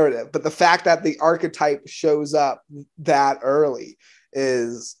narrative, but the fact that the archetype shows up that early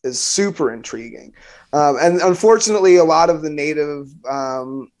is super intriguing. And unfortunately, a lot of the native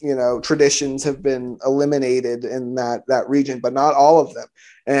traditions have been eliminated in that region, but not all of them.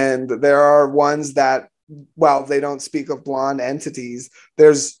 And there are ones that, while they don't speak of blonde entities,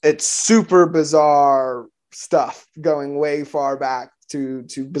 it's super bizarre stuff going way far back to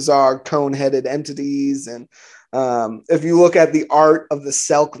bizarre cone-headed entities. And if you look at the art of the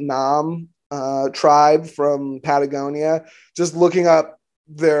Selknam tribe from Patagonia, just looking up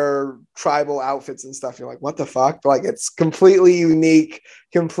their tribal outfits and stuff, you're like, what the fuck? Like, it's completely unique,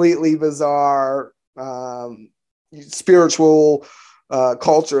 completely bizarre, spiritual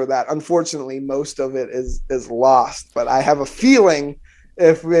culture that unfortunately most of it is lost. But I have a feeling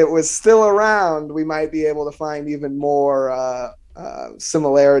if it was still around, we might be able to find even more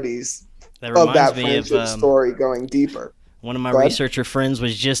similarities of that friendship story going deeper. One of my researcher friends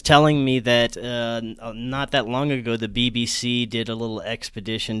was just telling me that not that long ago, the BBC did a little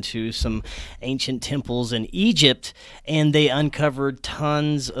expedition to some ancient temples in Egypt, and they uncovered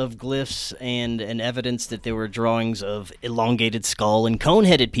tons of glyphs and evidence that there were drawings of elongated skull and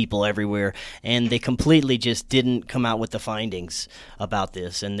cone-headed people everywhere, and they completely just didn't come out with the findings about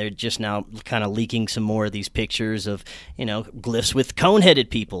this, and they're just now kind of leaking some more of these pictures of, glyphs with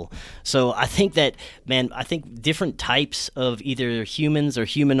cone-headed people. So I think that, I think different types of either humans or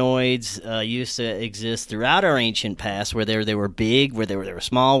humanoids used to exist throughout our ancient past, whether they were big, whether they were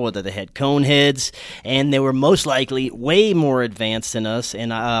small, whether they had cone heads, and they were most likely way more advanced than us,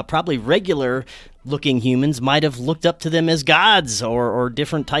 and probably regular looking humans might have looked up to them as gods or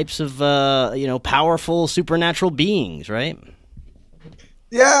different types of powerful supernatural beings, right?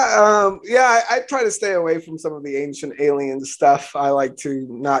 I try to stay away from some of the ancient alien stuff. I like to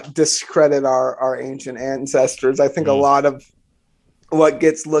not discredit our ancient ancestors. I think a lot of what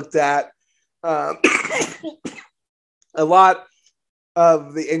gets looked at, a lot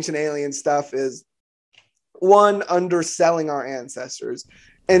of the ancient alien stuff is, one, underselling our ancestors,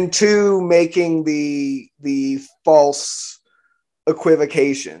 and two, making the false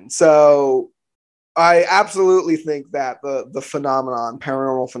equivocation. So I absolutely think that the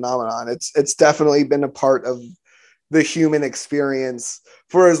paranormal phenomenon, it's definitely been a part of the human experience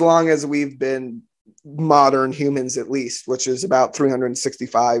for as long as we've been modern humans, at least, which is about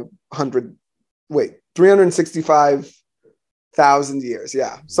 365,000 years.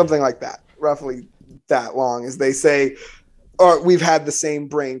 Yeah, something like that, roughly that long, as they say, or we've had the same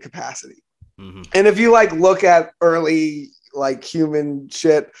brain capacity. Mm-hmm. And if you look at early human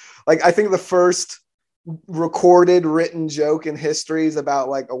shit, I think the first recorded written joke in history is about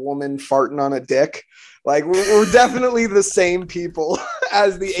like a woman farting on a dick. Like we're definitely the same people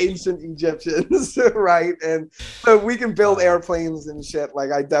as the ancient Egyptians, right? And so we can build airplanes and shit.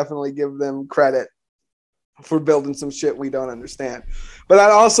 Like I definitely give them credit for building some shit we don't understand. But that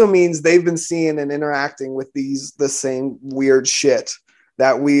also means they've been seeing and interacting with the same weird shit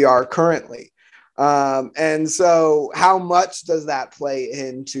that we are currently. And so how much does that play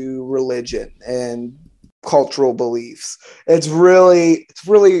into religion and cultural beliefs? It's really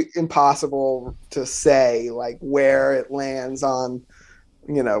impossible to say like where it lands on,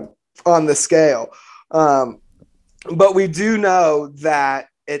 on the scale. But we do know that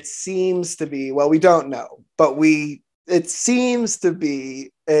it seems to be, well, we don't know, but it seems to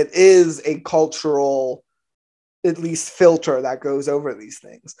be, it is a cultural, at least filter that goes over these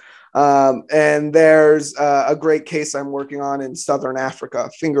things. And there's a great case I'm working on in Southern Africa.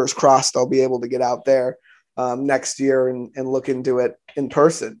 Fingers crossed I'll be able to get out there next year and look into it in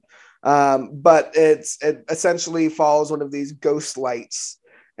person. But it essentially follows one of these ghost lights.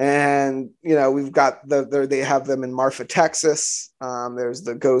 And, we've got they have them in Marfa, Texas. There's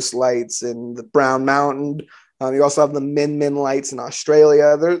the ghost lights in the Brown Mountain. You also have the Min lights in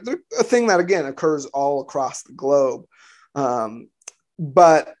Australia. They're a thing that, again, occurs all across the globe.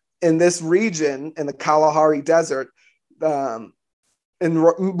 But in this region, in the Kalahari Desert, in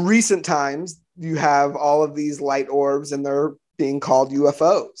recent times, you have all of these light orbs, and they're being called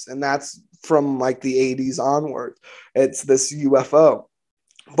UFOs. And that's from like the 80s onward. It's this UFO.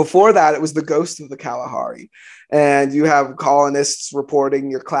 Before that, it was the ghost of the Kalahari. And you have colonists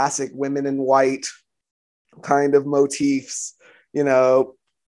reporting your classic women in white kind of motifs, these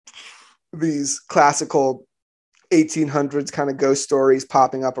classical 1800s kind of ghost stories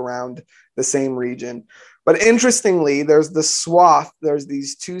popping up around the same region. But interestingly, there's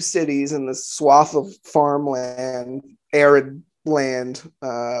these two cities in the swath of farmland, arid land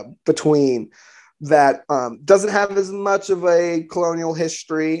between that doesn't have as much of a colonial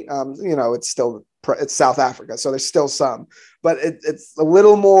history. It's South Africa, so there's still some, but it's a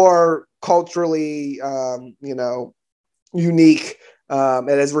little more culturally, unique.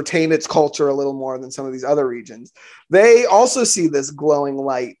 It has retained its culture a little more than some of these other regions. They also see this glowing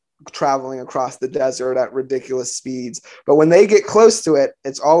light traveling across the desert at ridiculous speeds. But when they get close to it,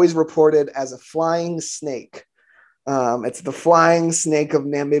 it's always reported as a flying snake. It's the flying snake of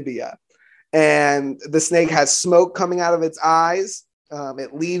Namibia. And the snake has smoke coming out of its eyes.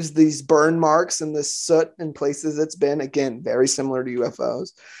 It leaves these burn marks and the soot in places it's been. Again, very similar to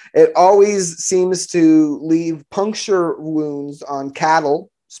UFOs. It always seems to leave puncture wounds on cattle,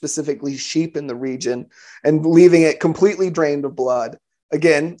 specifically sheep in the region, and leaving it completely drained of blood.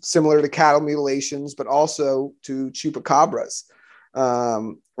 Again, similar to cattle mutilations, but also to chupacabras,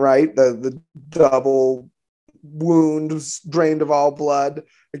 right? The double wounds drained of all blood.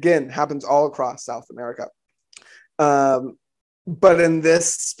 Again, happens all across South America. But in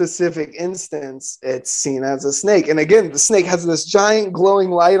this specific instance, it's seen as a snake. And again, the snake has this giant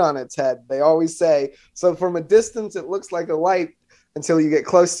glowing light on its head. They always say, so from a distance, it looks like a light until you get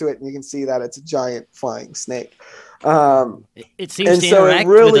close to it and you can see that it's a giant flying snake. It seems to interact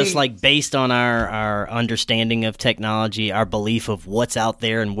with us like based on our understanding of technology, our belief of what's out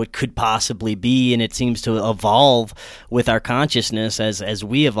there and what could possibly be, and it seems to evolve with our consciousness as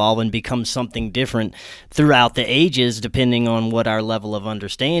we evolve and become something different throughout the ages, depending on what our level of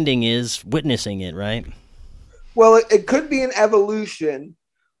understanding is witnessing it, right? Well, it could be an evolution,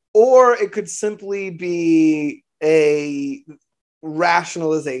 or it could simply be a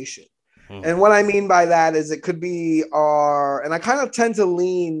rationalization. And what I mean by that is it could be and I kind of tend to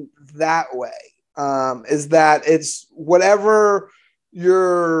lean that way, is that it's whatever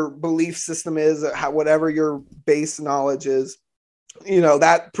your belief system is, whatever your base knowledge is,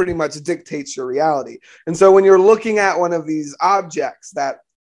 that pretty much dictates your reality. And so when you're looking at one of these objects that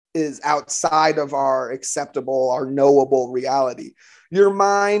is outside of our acceptable, our knowable reality, your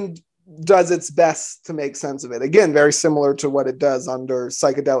mind does its best to make sense of it. Again, very similar to what it does under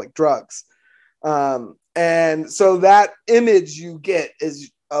psychedelic drugs. And so that image you get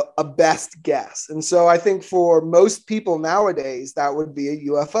is a best guess. And so I think for most people nowadays, that would be a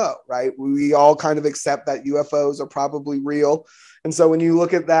UFO, right? We all kind of accept that UFOs are probably real. And so when you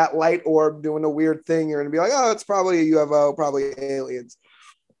look at that light orb doing a weird thing, you're going to be like, oh, it's probably a UFO, probably aliens.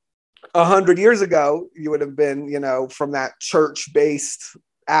 100 years ago, you would have been, from that church-based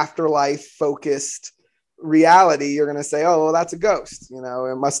afterlife focused reality, you're going to say, oh, well, that's a ghost.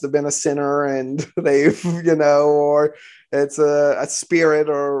 It must have been a sinner and they've, or it's a spirit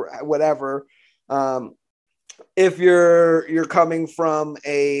or whatever. if you're coming from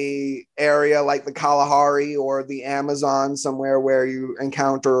a area like the Kalahari or the Amazon, somewhere where you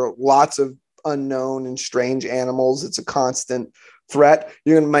encounter lots of unknown and strange animals, it's a constant threat.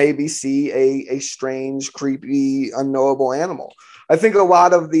 You can maybe see a strange, creepy, unknowable animal. I think a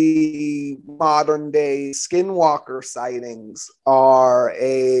lot of the modern day skinwalker sightings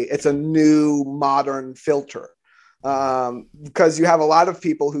it's a new modern filter, because you have a lot of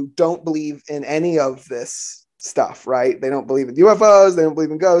people who don't believe in any of this stuff, right? They don't believe in UFOs, they don't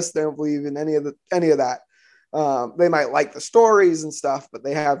believe in ghosts, they don't believe in any of that. They might like the stories and stuff, but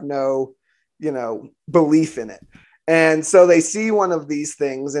they have no, belief in it. And so they see one of these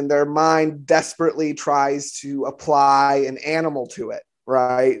things and their mind desperately tries to apply an animal to it,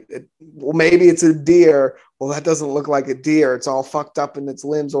 right? Well, maybe it's a deer. Well, that doesn't look like a deer. It's all fucked up in its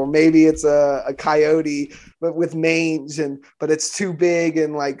limbs. Or maybe it's a coyote, but with mange, but it's too big.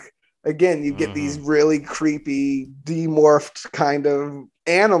 And like, again, you get these really creepy, demorphed kind of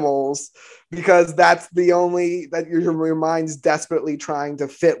animals, because that's the only that your mind's desperately trying to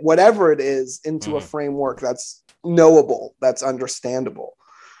fit whatever it is into a framework that's knowable, that's understandable.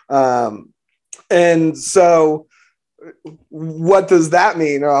 And so what does that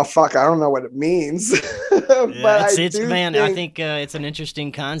mean? Oh fuck, I don't know what it means. I think it's an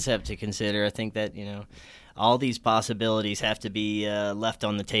interesting concept to consider. I think that all these possibilities have to be left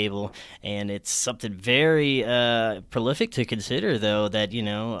on the table, and it's something very prolific to consider, though, that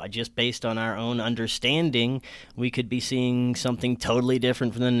just based on our own understanding, we could be seeing something totally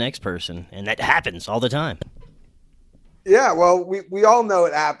different from the next person, and that happens all the time. Yeah, well, we all know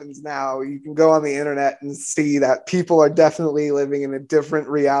it happens now. You can go on the internet and see that people are definitely living in a different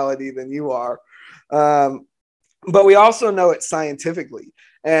reality than you are. But we also know it scientifically.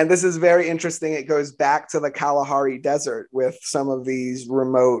 And this is very interesting. It goes back to the Kalahari Desert with some of these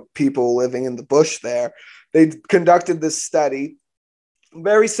remote people living in the bush there. They conducted this study,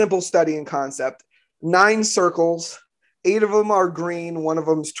 very simple study and concept, 9 circles. 8 of them are green, 1 of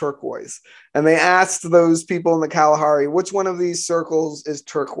them's turquoise. And they asked those people in the Kalahari, which one of these circles is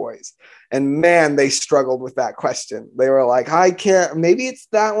turquoise? And man, they struggled with that question. They were like, I can't, maybe it's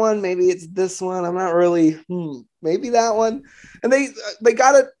that one, maybe it's this one. I'm not really, maybe that one. And they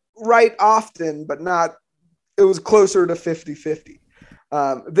got it right often, but not, it was closer to 50-50.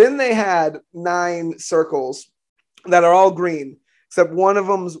 Then they had 9 circles that are all green, except one of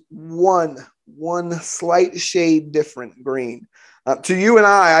them's one slight shade different green. To you and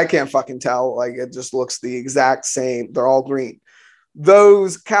I can't fucking tell. Like, it just looks the exact same. They're all green.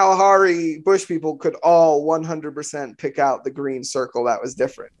 Those Kalahari bush people could all 100% pick out the green circle that was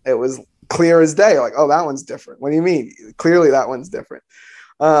different. It was clear as day. Like, oh, that one's different. What do you mean? Clearly that one's different.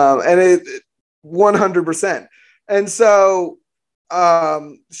 And it 100%. And so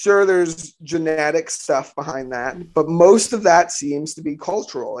sure, there's genetic stuff behind that, but most of that seems to be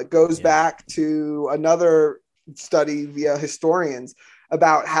cultural. It goes back to another study via historians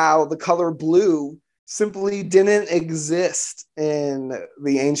about how the color blue simply didn't exist in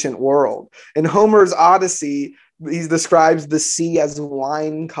the ancient world. In Homer's Odyssey, he describes the sea as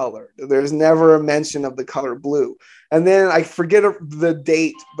wine colored. There's never a mention of the color blue. And then I forget the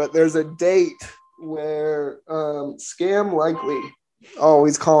date, but there's a date where Scam Likely,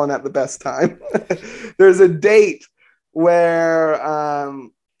 always calling at the best time. There's a date where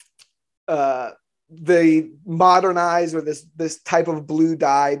they modernize, or this type of blue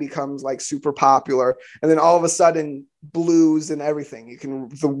dye becomes like super popular, and then all of a sudden blues and everything,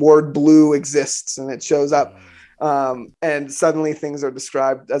 the word blue exists and it shows up, and suddenly things are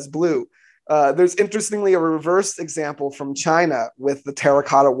described as blue. There's interestingly a reverse example from China with the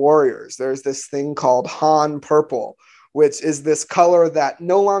terracotta warriors. There's this thing called Han purple, which is this color that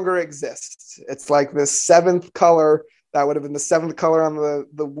no longer exists. It's like this 7th color that would have been the 7th color on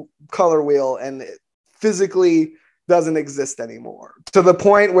the color wheel, and it physically doesn't exist anymore, to the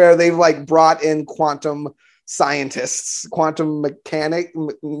point where they've like brought in quantum scientists, quantum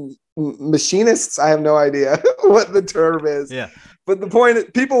machinists. I have no idea what the term is. Yeah. But the point is,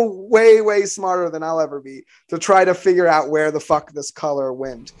 people way, way smarter than I'll ever be to try to figure out where the fuck this color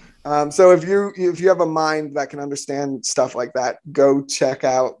went. So if you have a mind that can understand stuff like that, go check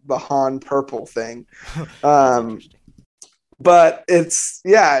out the Han purple thing. But it's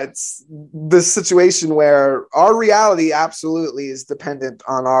this situation where our reality absolutely is dependent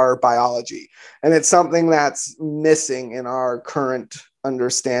on our biology. And it's something that's missing in our current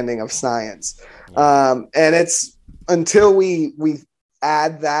understanding of science. And it's until we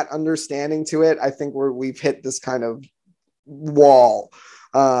add that understanding to it, I think we've hit this kind of wall.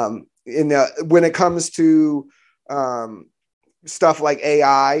 When it comes to stuff like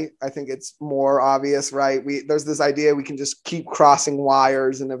AI, I think it's more obvious, right? There's this idea we can just keep crossing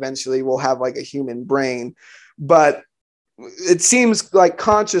wires and eventually we'll have like a human brain. But it seems like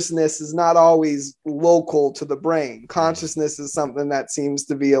consciousness is not always local to the brain. Consciousness is something that seems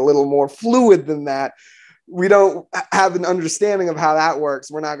to be a little more fluid than that. We don't have an understanding of how that works.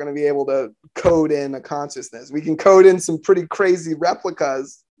 We're not going to be able to code in a consciousness. We can code in some pretty crazy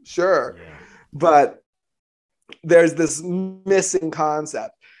replicas, sure, but there's this missing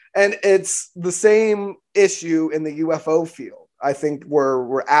concept. And it's the same issue in the UFO field. I think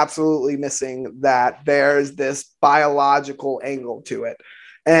we're absolutely missing that there's this biological angle to it.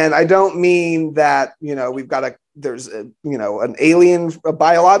 And I don't mean that, there's an alien, a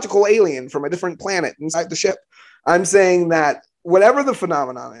biological alien from a different planet inside the ship. I'm saying that whatever the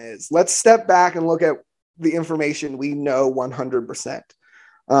phenomenon is, let's step back and look at the information we know 100%.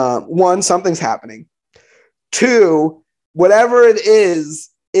 One, something's happening. Two, whatever it is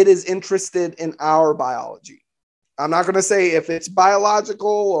interested in our biology. I'm not going to say if it's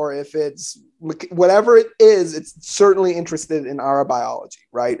biological or if it's whatever it is, it's certainly interested in our biology,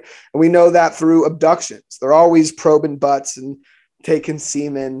 right? And we know that through abductions. They're always probing butts and taking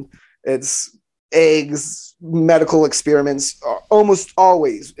semen. It's eggs, medical experiments are almost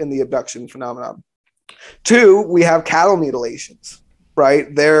always in the abduction phenomenon. Two, we have cattle mutilations,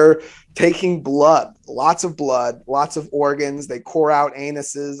 right? They're taking blood, lots of organs. They core out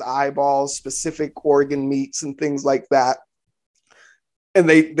anuses, eyeballs, specific organ meats and things like that. And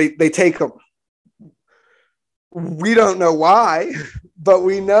they take them. We don't know why, but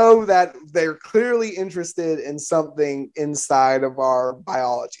we know that they're clearly interested in something inside of our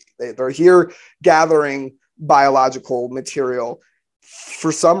biology. They're here gathering biological material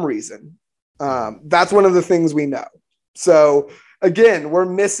for some reason. That's one of the things we know. So again, we're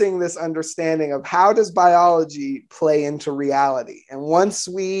missing this understanding of how does biology play into reality. And once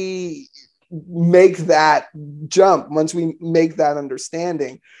we make that jump, once we make that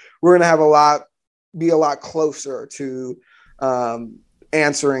understanding, we're going to have be a lot closer to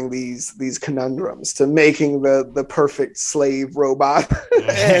answering these conundrums, to making the perfect slave robot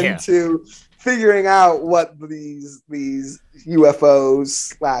and to figuring out what these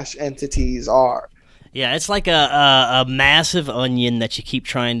UFOs / entities are. Yeah, it's like a massive onion that you keep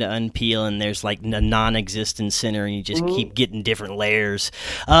trying to unpeel, and there's like a non-existent center, and you just keep getting different layers.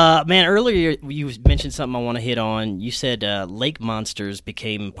 Man, earlier you mentioned something I want to hit on. You said lake monsters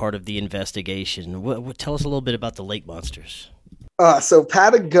became part of the investigation. Tell us a little bit about the lake monsters. So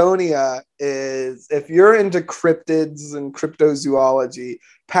Patagonia is, if you're into cryptids and cryptozoology,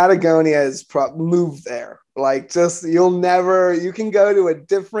 Patagonia is moved there. Like, just you can go to a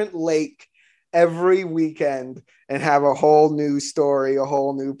different lake every weekend and have a whole new story, a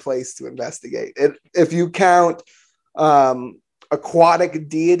whole new place to investigate. If you count aquatic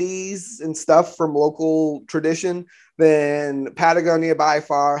deities and stuff from local tradition, then Patagonia by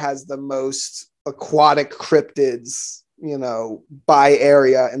far has the most aquatic cryptids, by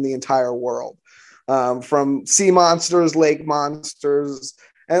area in the entire world. From sea monsters, lake monsters,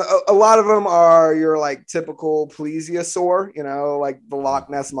 and a lot of them are your like typical plesiosaur, like the Loch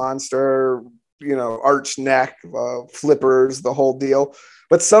Ness monster, arch neck, flippers, the whole deal.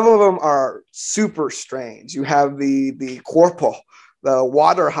 But some of them are super strange. You have the corpal, the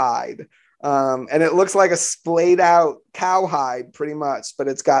water hide, and it looks like a splayed out cowhide pretty much, but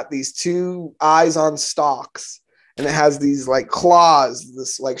it's got these two eyes on stalks, and it has these like claws,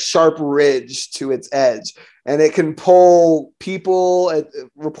 this like sharp ridge to its edge, and it can pull people. It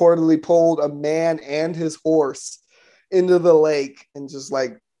reportedly pulled a man and his horse into the lake and just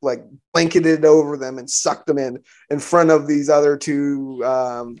like blanketed over them and sucked them in front of these other two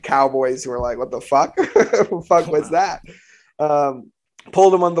cowboys who are like, what the fuck? What the fuck was that?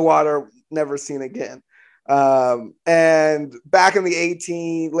 Pulled them underwater, never seen again. And back in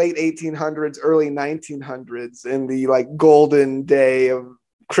the late 1800s, early 1900s, in the like golden day of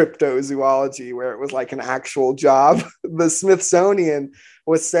cryptozoology, where it was like an actual job, the Smithsonian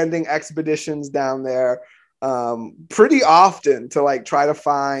was sending expeditions down there pretty often to like try to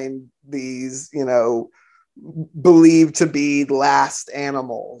find these, believed to be last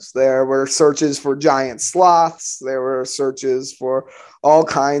animals. There were searches for giant sloths. There were searches for all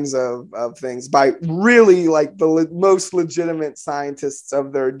kinds of things by really like the most legitimate scientists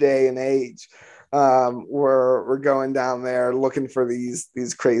of their day and age. Were going down there looking for these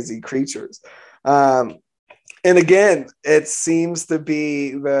crazy creatures. And again, it seems to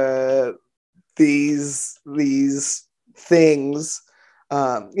be these things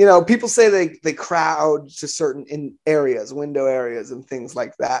People say they crowd to certain areas, window areas and things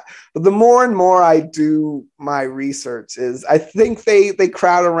like that. But the more and more I do my research I think they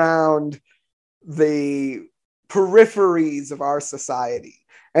crowd around the peripheries of our society.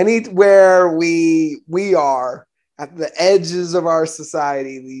 Anywhere we are at the edges of our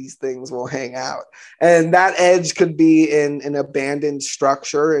society, these things will hang out. And that edge could be in an abandoned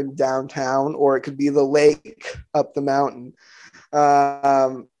structure in downtown, or it could be the lake up the mountain.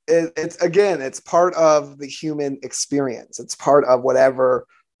 It's part of the human experience. It's part of whatever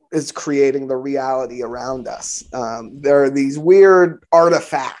is creating the reality around us. There are these weird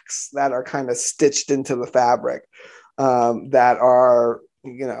artifacts that are kind of stitched into the fabric that are,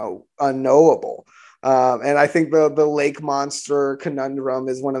 unknowable. And I think the lake monster conundrum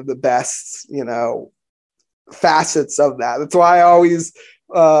is one of the best, facets of that. That's why I always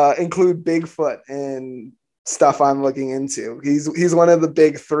include Bigfoot in stuff I'm looking into. He's one of the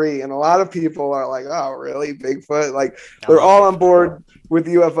big three, and a lot of people are like, "Oh, really, Bigfoot?" Like they're all on board with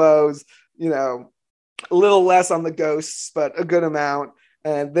UFOs. A little less on the ghosts, but a good amount.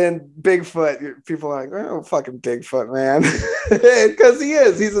 And then Bigfoot, people are like, "Oh, fucking Bigfoot, man," because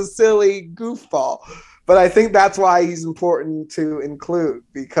he's a silly goofball. But I think that's why he's important to include,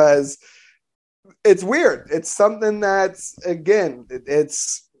 because it's weird. It's something that's, again,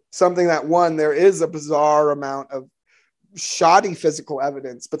 it's something that, one, there is a bizarre amount of shoddy physical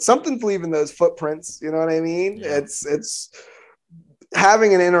evidence, but something's leaving those footprints. You know what I mean? Yeah. It's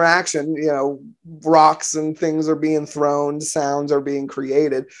having an interaction, rocks and things are being thrown, sounds are being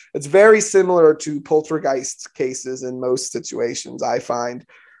created. It's very similar to poltergeist cases in most situations, I find.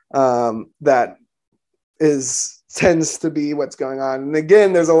 That tends to be what's going on. And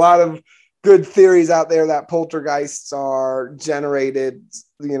again, there's a lot of good theories out there that poltergeists are generated,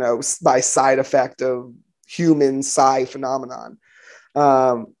 by side effect of human psi phenomenon.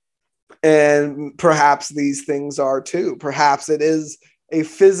 And perhaps these things are too. Perhaps it is a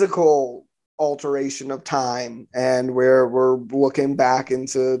physical alteration of time, and where we're looking back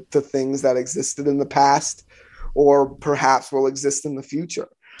into things that existed in the past, or perhaps will exist in the future.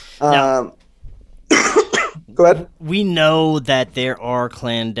 Go ahead. We know that there are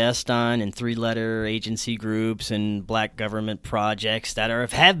clandestine and three-letter agency groups and black government projects that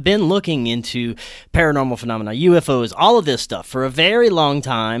have been looking into paranormal phenomena, UFOs, all of this stuff for a very long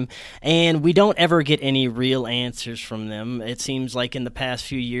time, and we don't ever get any real answers from them. It seems like in the past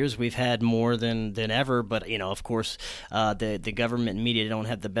few years we've had more than ever, but of course, the government media don't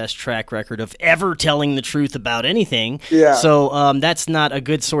have the best track record of ever telling the truth about anything. Yeah. So that's not a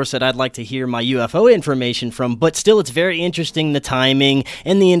good source that I'd like to hear my UFO information from. But still, it's very interesting, the timing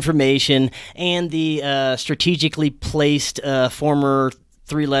and the information and the strategically placed former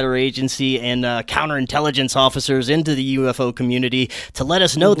three-letter agency and counterintelligence officers into the UFO community to let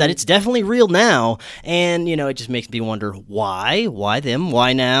us know that it's definitely real now. And, it just makes me wonder why them,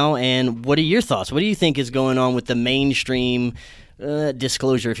 why now, and what are your thoughts? What do you think is going on with the mainstream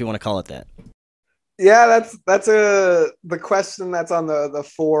disclosure, if you want to call it that? Yeah, that's the question that's on the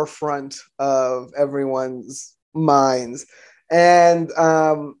forefront of everyone's minds. And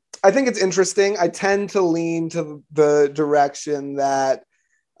I think it's interesting. I tend to lean to the direction that,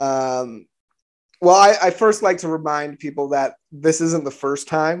 I first like to remind people that this isn't the first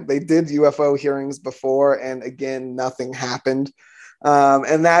time. They did UFO hearings before, and again, nothing happened.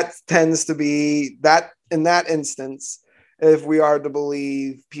 And that tends to be that in that instance, if we are to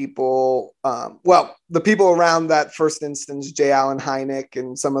believe people, the people around that first instance, J. Allen Hynek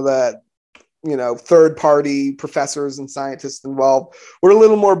and some of the, third-party professors and scientists involved, were a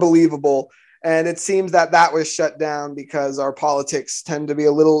little more believable. And it seems that was shut down because our politics tend to be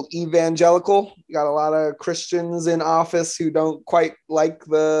a little evangelical. You got a lot of Christians in office who don't quite like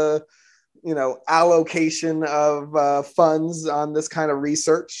the, allocation of funds on this kind of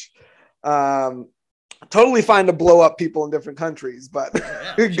research. Totally fine to blow up people in different countries, but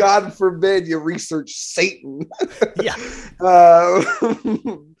God forbid you research Satan. Yeah.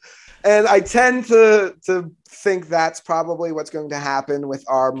 And I tend to think that's probably what's going to happen with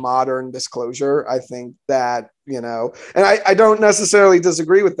our modern disclosure. I think that, and I don't necessarily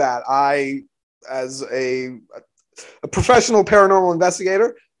disagree with that. I, as a professional paranormal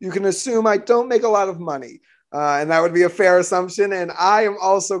investigator, you can assume I don't make a lot of money. And that would be a fair assumption. And I am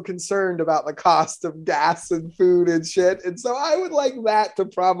also concerned about the cost of gas and food and shit. And so I would like that to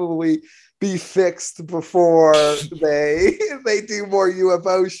probably be fixed before they do more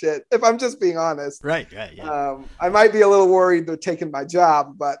UFO shit, if I'm just being honest. Right, yeah. I might be a little worried they're taking my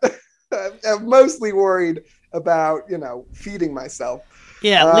job, but I'm mostly worried about, feeding myself.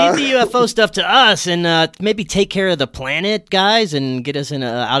 Yeah, leave the UFO stuff to us, and maybe take care of the planet, guys, and get us in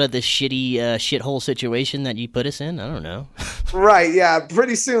out of this shitty shithole situation that you put us in. I don't know. Right? Yeah.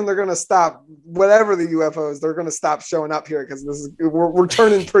 Pretty soon they're gonna stop whatever the UFOs. They're gonna stop showing up here because we're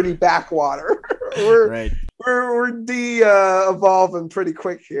turning pretty backwater. We're evolving pretty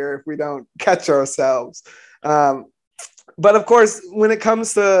quick here if we don't catch ourselves. But of course, when it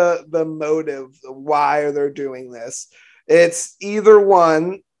comes to the motive, why they're doing this, it's either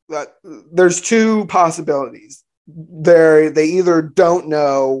one. There's two possibilities. They either don't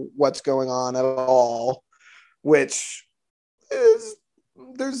know what's going on at all, which is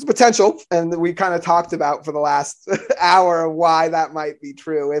there's potential, and we kind of talked about for the last hour why that might be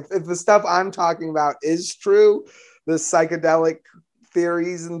true. If the stuff I'm talking about is true, the psychedelic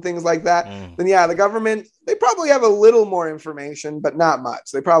theories and things like that, then yeah, the government, they probably have a little more information, but not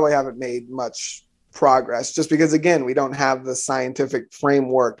much. They probably haven't made much progress just because, again, we don't have the scientific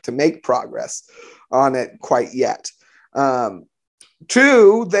framework to make progress on it quite yet.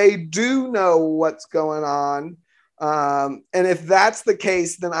 Two, they do know what's going on. And if that's the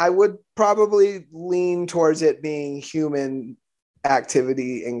case, then I would probably lean towards it being human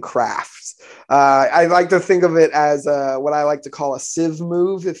activity and crafts. I like to think of it as what I like to call a Civ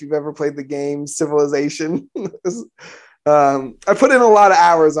move. If you've ever played the game Civilization, I put in a lot of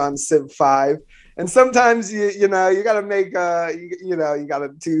hours on Civ 5, and sometimes you got to make you got to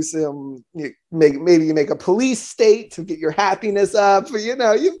do some maybe you make a police state to get your happiness up. You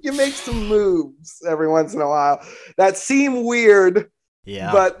make some moves every once in a while that seem weird,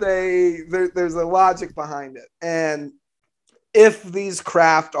 but there's a logic behind it. And if these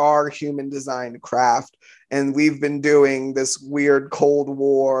craft are human designed craft, and we've been doing this weird Cold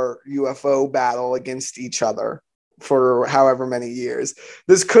War UFO battle against each other for however many years,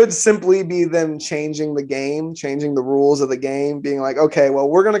 this could simply be them changing the game, changing the rules of the game, being like, okay, well,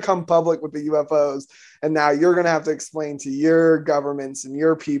 we're going to come public with the UFOs, and now you're going to have to explain to your governments and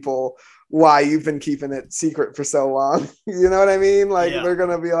your people why you've been keeping it secret for so long. You know what I mean? They're going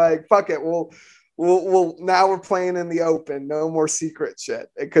to be like, fuck it, we'll now we're playing in the open, no more secret shit.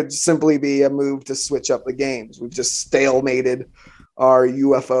 It could simply be a move to switch up the games. We've just stalemated our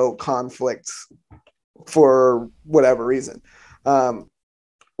UFO conflict for whatever reason,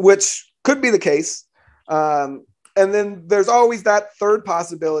 which could be the case. And then there's always that third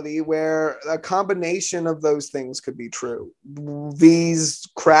possibility where a combination of those things could be true. These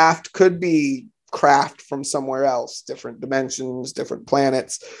craft could be craft from somewhere else, different dimensions, different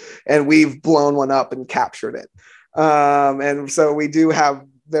planets, and we've blown one up and captured it. And so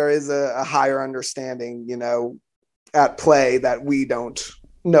there is a higher understanding, at play that we don't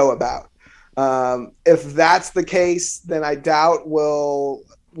know about. If that's the case, then I doubt we'll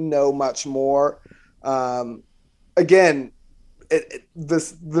know much more. Again,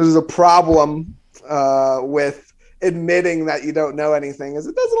 there's a problem with admitting that you don't know anything, is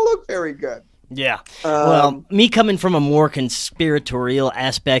it doesn't look very good. Yeah. Well, me coming from a more conspiratorial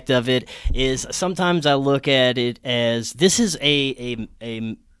aspect of it is sometimes I look at it as this is a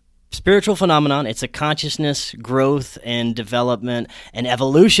spiritual phenomenon. It's a consciousness growth and development and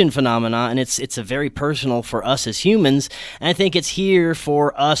evolution phenomenon, and it's a very personal for us as humans. And I think it's here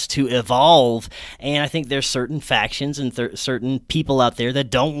for us to evolve. And I think there's certain factions and certain people out there that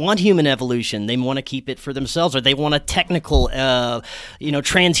don't want human evolution. They want to keep it for themselves, or they want a technical,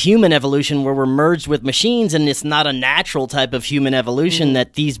 transhuman evolution where we're merged with machines, and it's not a natural type of human evolution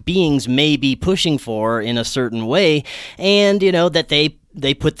that these beings may be pushing for in a certain way, and that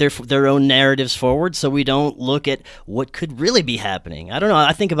they put their own narratives forward, so we don't look at what could really be happening. I don't know.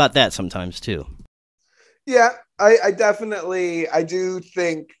 I think about that sometimes too. Yeah, I do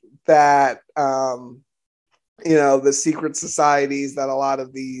think that the secret societies that a lot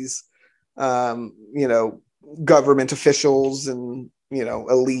of these government officials and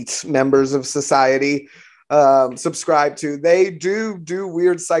elite members of society subscribe to, they do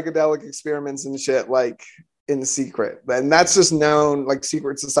weird psychedelic experiments and shit in secret, and that's just known, like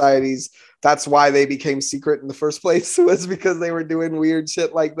secret societies. That's why they became secret in the first place, was because they were doing weird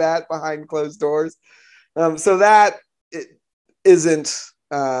shit like that behind closed doors. So that it isn't,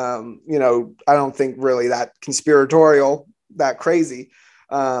 I don't think really that conspiratorial, that crazy.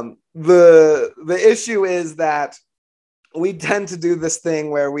 The issue is that we tend to do this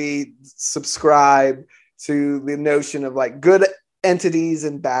thing where we subscribe to the notion of good entities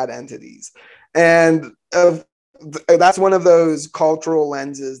and bad entities. And that's one of those cultural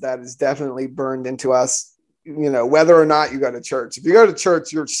lenses that is definitely burned into us, whether or not you go to church. If you go to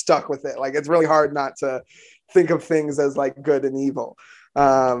church, you're stuck with it. It's really hard not to think of things as good and evil.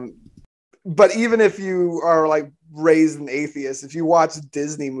 but even if you are like raised an atheist, if you watch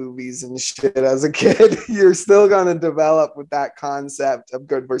Disney movies and shit as a kid, you're still going to develop with that concept of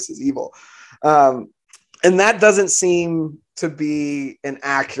good versus evil. And that doesn't seem to be an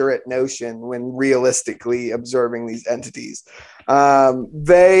accurate notion when realistically observing these entities.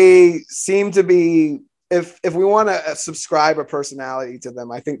 They seem to be, if we want to subscribe a personality to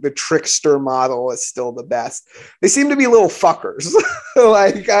them, I think the trickster model is still the best. They seem to be little fuckers.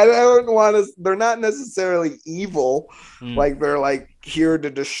 Like, I don't want to, they're not necessarily evil. Like, they're like here to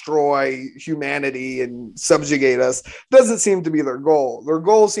destroy humanity and subjugate us. Doesn't seem to be their goal. Their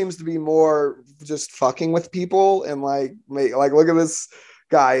goal seems to be more just fucking with people and like look at this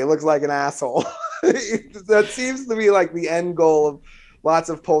guy, he looks like an asshole. That seems to be like the end goal of lots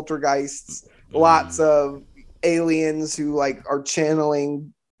of poltergeists, lots of aliens who like are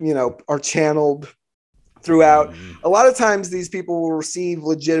channeling, are channeled throughout. A lot of times these people will receive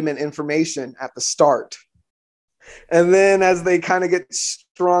legitimate information at the start, and then as they kind of get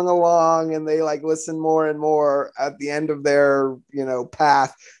strung along and they like listen more and more, at the end of their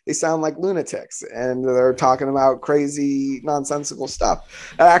path, they sound like lunatics and they're talking about crazy nonsensical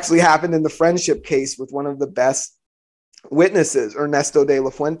stuff. That actually happened in the friendship case with one of the best witnesses, Ernesto de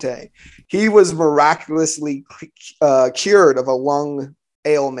la Fuente. He was miraculously cured of a lung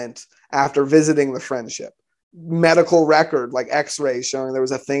ailment after visiting the friendship. Medical record, like x-rays showing there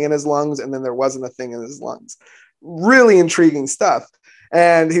was a thing in his lungs and then there wasn't a thing in his lungs. Really intriguing stuff.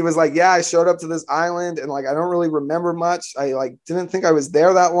 And he was like, yeah, I showed up to this island and like I don't really remember much. I like didn't think I was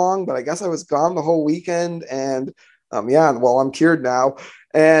there that long, but I guess I was gone the whole weekend. And I'm cured now.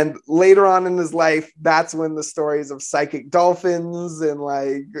 And later on in his life, that's when the stories of psychic dolphins and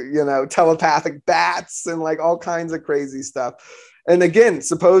like, telepathic bats and like all kinds of crazy stuff. And again,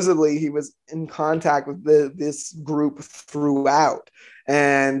 supposedly he was in contact with this group throughout,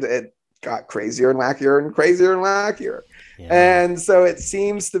 and it got crazier and wackier and crazier and wackier. Yeah. And so it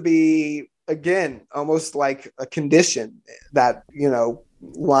seems to be, again, almost like a condition that,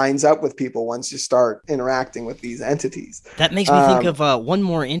 lines up with people once you start interacting with these entities. That makes me think of one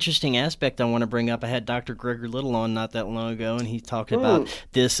more interesting aspect I want to bring up. I had Dr. Gregory Little on not that long ago, and he talked about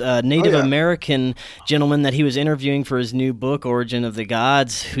this Native American gentleman that he was interviewing for his new book, Origin of the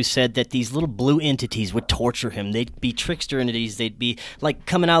Gods, who said that these little blue entities would torture him. They'd be trickster entities. They'd be like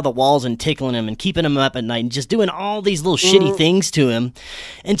coming out of the walls and tickling him and keeping him up at night and just doing all these little shitty things to him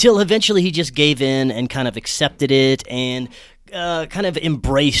until eventually he just gave in and kind of accepted it and kind of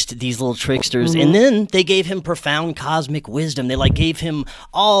embraced these little tricksters, and then they gave him profound cosmic wisdom. They like gave him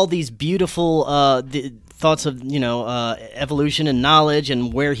all these beautiful thoughts of evolution and knowledge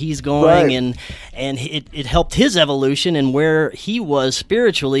and where he's going, and it helped his evolution and where he was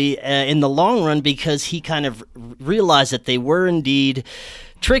spiritually in the long run, because he kind of realized that they were indeed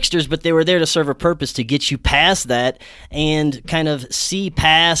tricksters, but they were there to serve a purpose to get you past that and kind of see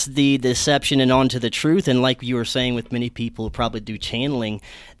past the deception and onto the truth. And like you were saying, with many people who probably do channeling,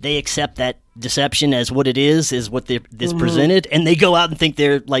 they accept that deception as what it is what is presented, and they go out and think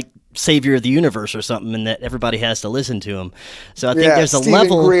they're like savior of the universe or something, and that everybody has to listen to them. So I think there's a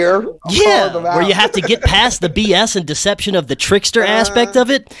level where you have to get past the BS and deception of the trickster aspect of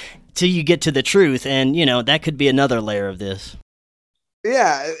it till you get to the truth, and that could be another layer of this.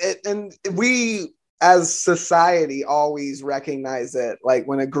 Yeah, and we as society always recognize it, like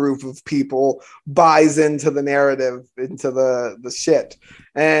when a group of people buys into the narrative, into the shit,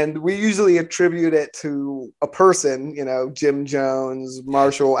 and we usually attribute it to a person, Jim Jones,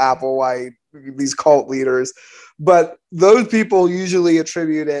 Marshall Applewhite, these cult leaders, but those people usually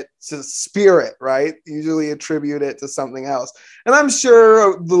attribute it to spirit, right? Usually attribute it to something else. And I'm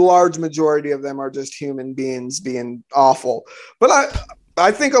sure the large majority of them are just human beings being awful. But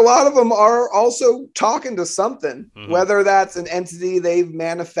I think a lot of them are also talking to something, whether that's an entity they've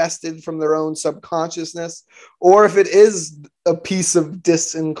manifested from their own subconsciousness, or if it is a piece of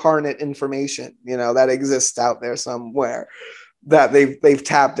disincarnate information, that exists out there somewhere that they've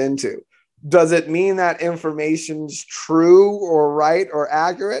tapped into. Does it mean that information's true or right or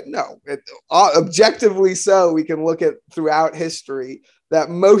accurate? No. Objectively so, we can look at throughout history that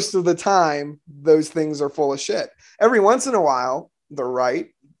most of the time those things are full of shit. Every once in a while, they're right.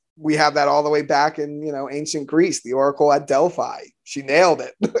 We have that all the way back in, ancient Greece, the oracle at Delphi. She nailed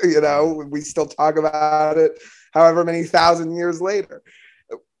it. We still talk about it however many thousand years later.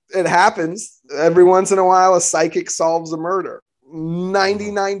 It happens. Every once in a while, a psychic solves a murder.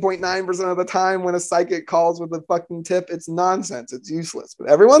 99.9% of the time when a psychic calls with a fucking tip, it's nonsense. It's useless. But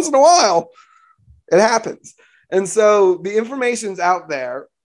every once in a while, it happens. And so the information's out there.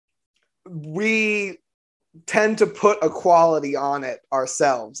 We tend to put a quality on it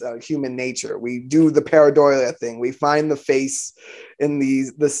ourselves, human nature. We do the pareidolia thing. We find the face in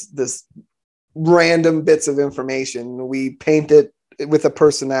this random bits of information. We paint it with a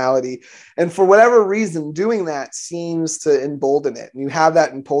personality. And for whatever reason, doing that seems to embolden it. And you have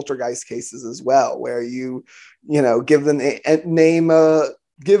that in poltergeist cases as well, where you give the name,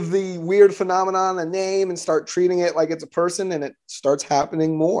 give the weird phenomenon a name and start treating it like it's a person, and it starts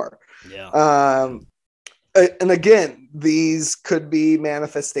happening more. Yeah. And again, these could be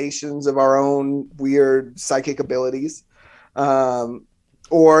manifestations of our own weird psychic abilities.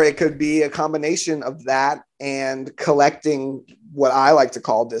 Or it could be a combination of that and collecting what I like to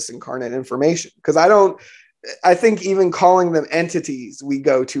call disincarnate information. Because I think even calling them entities, we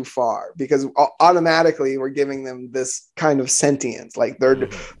go too far, because automatically we're giving them this kind of sentience, like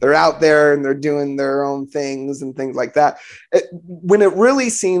they're out there and they're doing their own things and things like that. When it really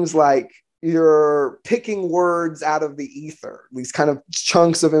seems like you're picking words out of the ether, these kind of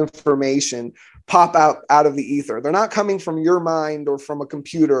chunks of information pop out of the ether. They're not coming from your mind or from a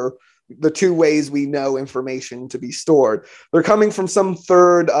computer, the two ways we know information to be stored. They're coming from some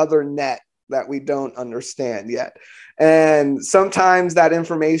third other net that we don't understand yet. And sometimes that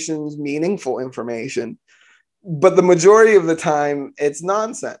information is meaningful information, but the majority of the time it's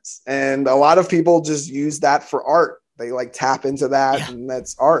nonsense. And a lot of people just use that for art. They like tap into that, and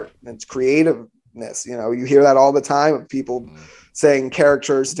that's art. That's creativeness. You hear that all the time of people saying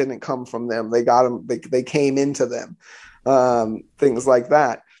characters didn't come from them. They got them. They came into them. Things like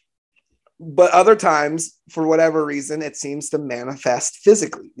that. But other times, for whatever reason, it seems to manifest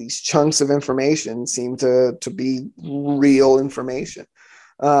physically. These chunks of information seem to be real information.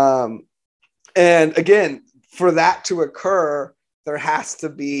 And again, for that to occur, there has to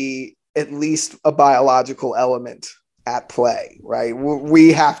be at least a biological element at play, right?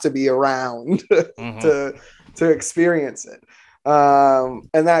 We have to be around to experience it. And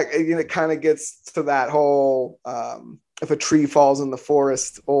that, it kind of gets to that whole, if a tree falls in the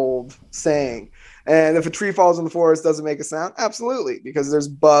forest, old saying. And if a tree falls in the forest, does it make a sound? Absolutely, because there's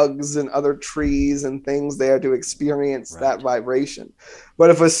bugs and other trees and things there to experience that vibration. But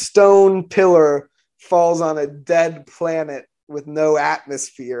if a stone pillar falls on a dead planet with no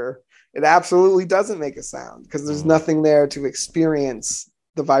atmosphere, it absolutely doesn't make a sound, because there's nothing there to experience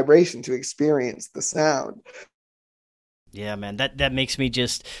the vibration, to experience the sound. Yeah, man, that makes me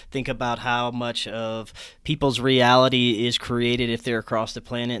just think about how much of people's reality is created if they're across the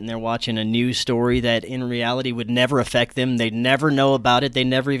planet and they're watching a news story that in reality would never affect them. They'd never know about it. They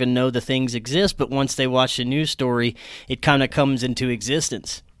never even know the things exist. But once they watch the news story, it kind of comes into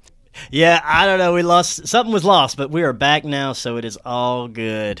existence. Yeah, I don't know. Something was lost, but we are back now, so it is all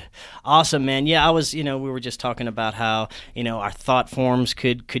good. Awesome, man. Yeah, we were just talking about how, our thought forms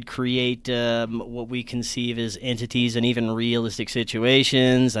could create what we conceive as entities and even realistic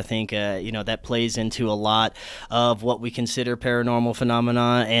situations. I think, that plays into a lot of what we consider paranormal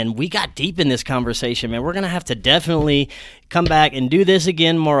phenomena, and we got deep in this conversation, man. We're going to have to definitely come back and do this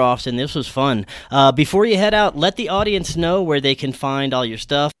again more often. This was fun. Before you head out, let the audience know where they can find all your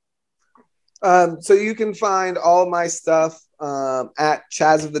stuff. So you can find all of my stuff at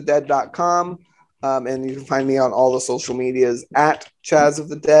chazofthedead.com, and you can find me on all the social medias at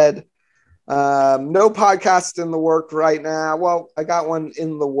chazofthedead. No podcast in the work right now. Well, I got one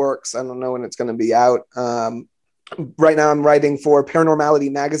in the works. I don't know when it's going to be out. Right now I'm writing for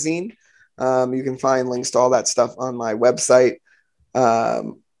Paranormality Magazine. You can find links to all that stuff on my website.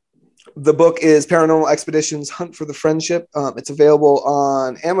 The book is Paranormal Expeditions Hunt for the Friendship. It's available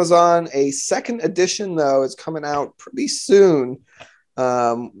on Amazon. A second edition, though, is coming out pretty soon.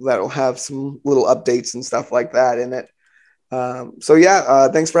 That'll have some little updates and stuff like that in it.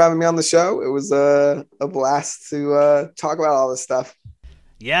 Thanks for having me on the show. It was a blast to talk about all this stuff.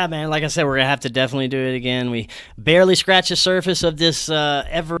 Yeah, man, like I said, we're going to have to definitely do it again. We barely scratched the surface of this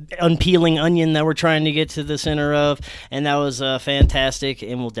ever-unpeeling onion that we're trying to get to the center of, and that was fantastic,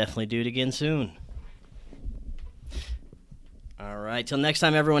 and we'll definitely do it again soon. All right, till next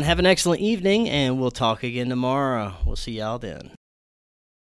time, everyone, have an excellent evening, and we'll talk again tomorrow. We'll see y'all then.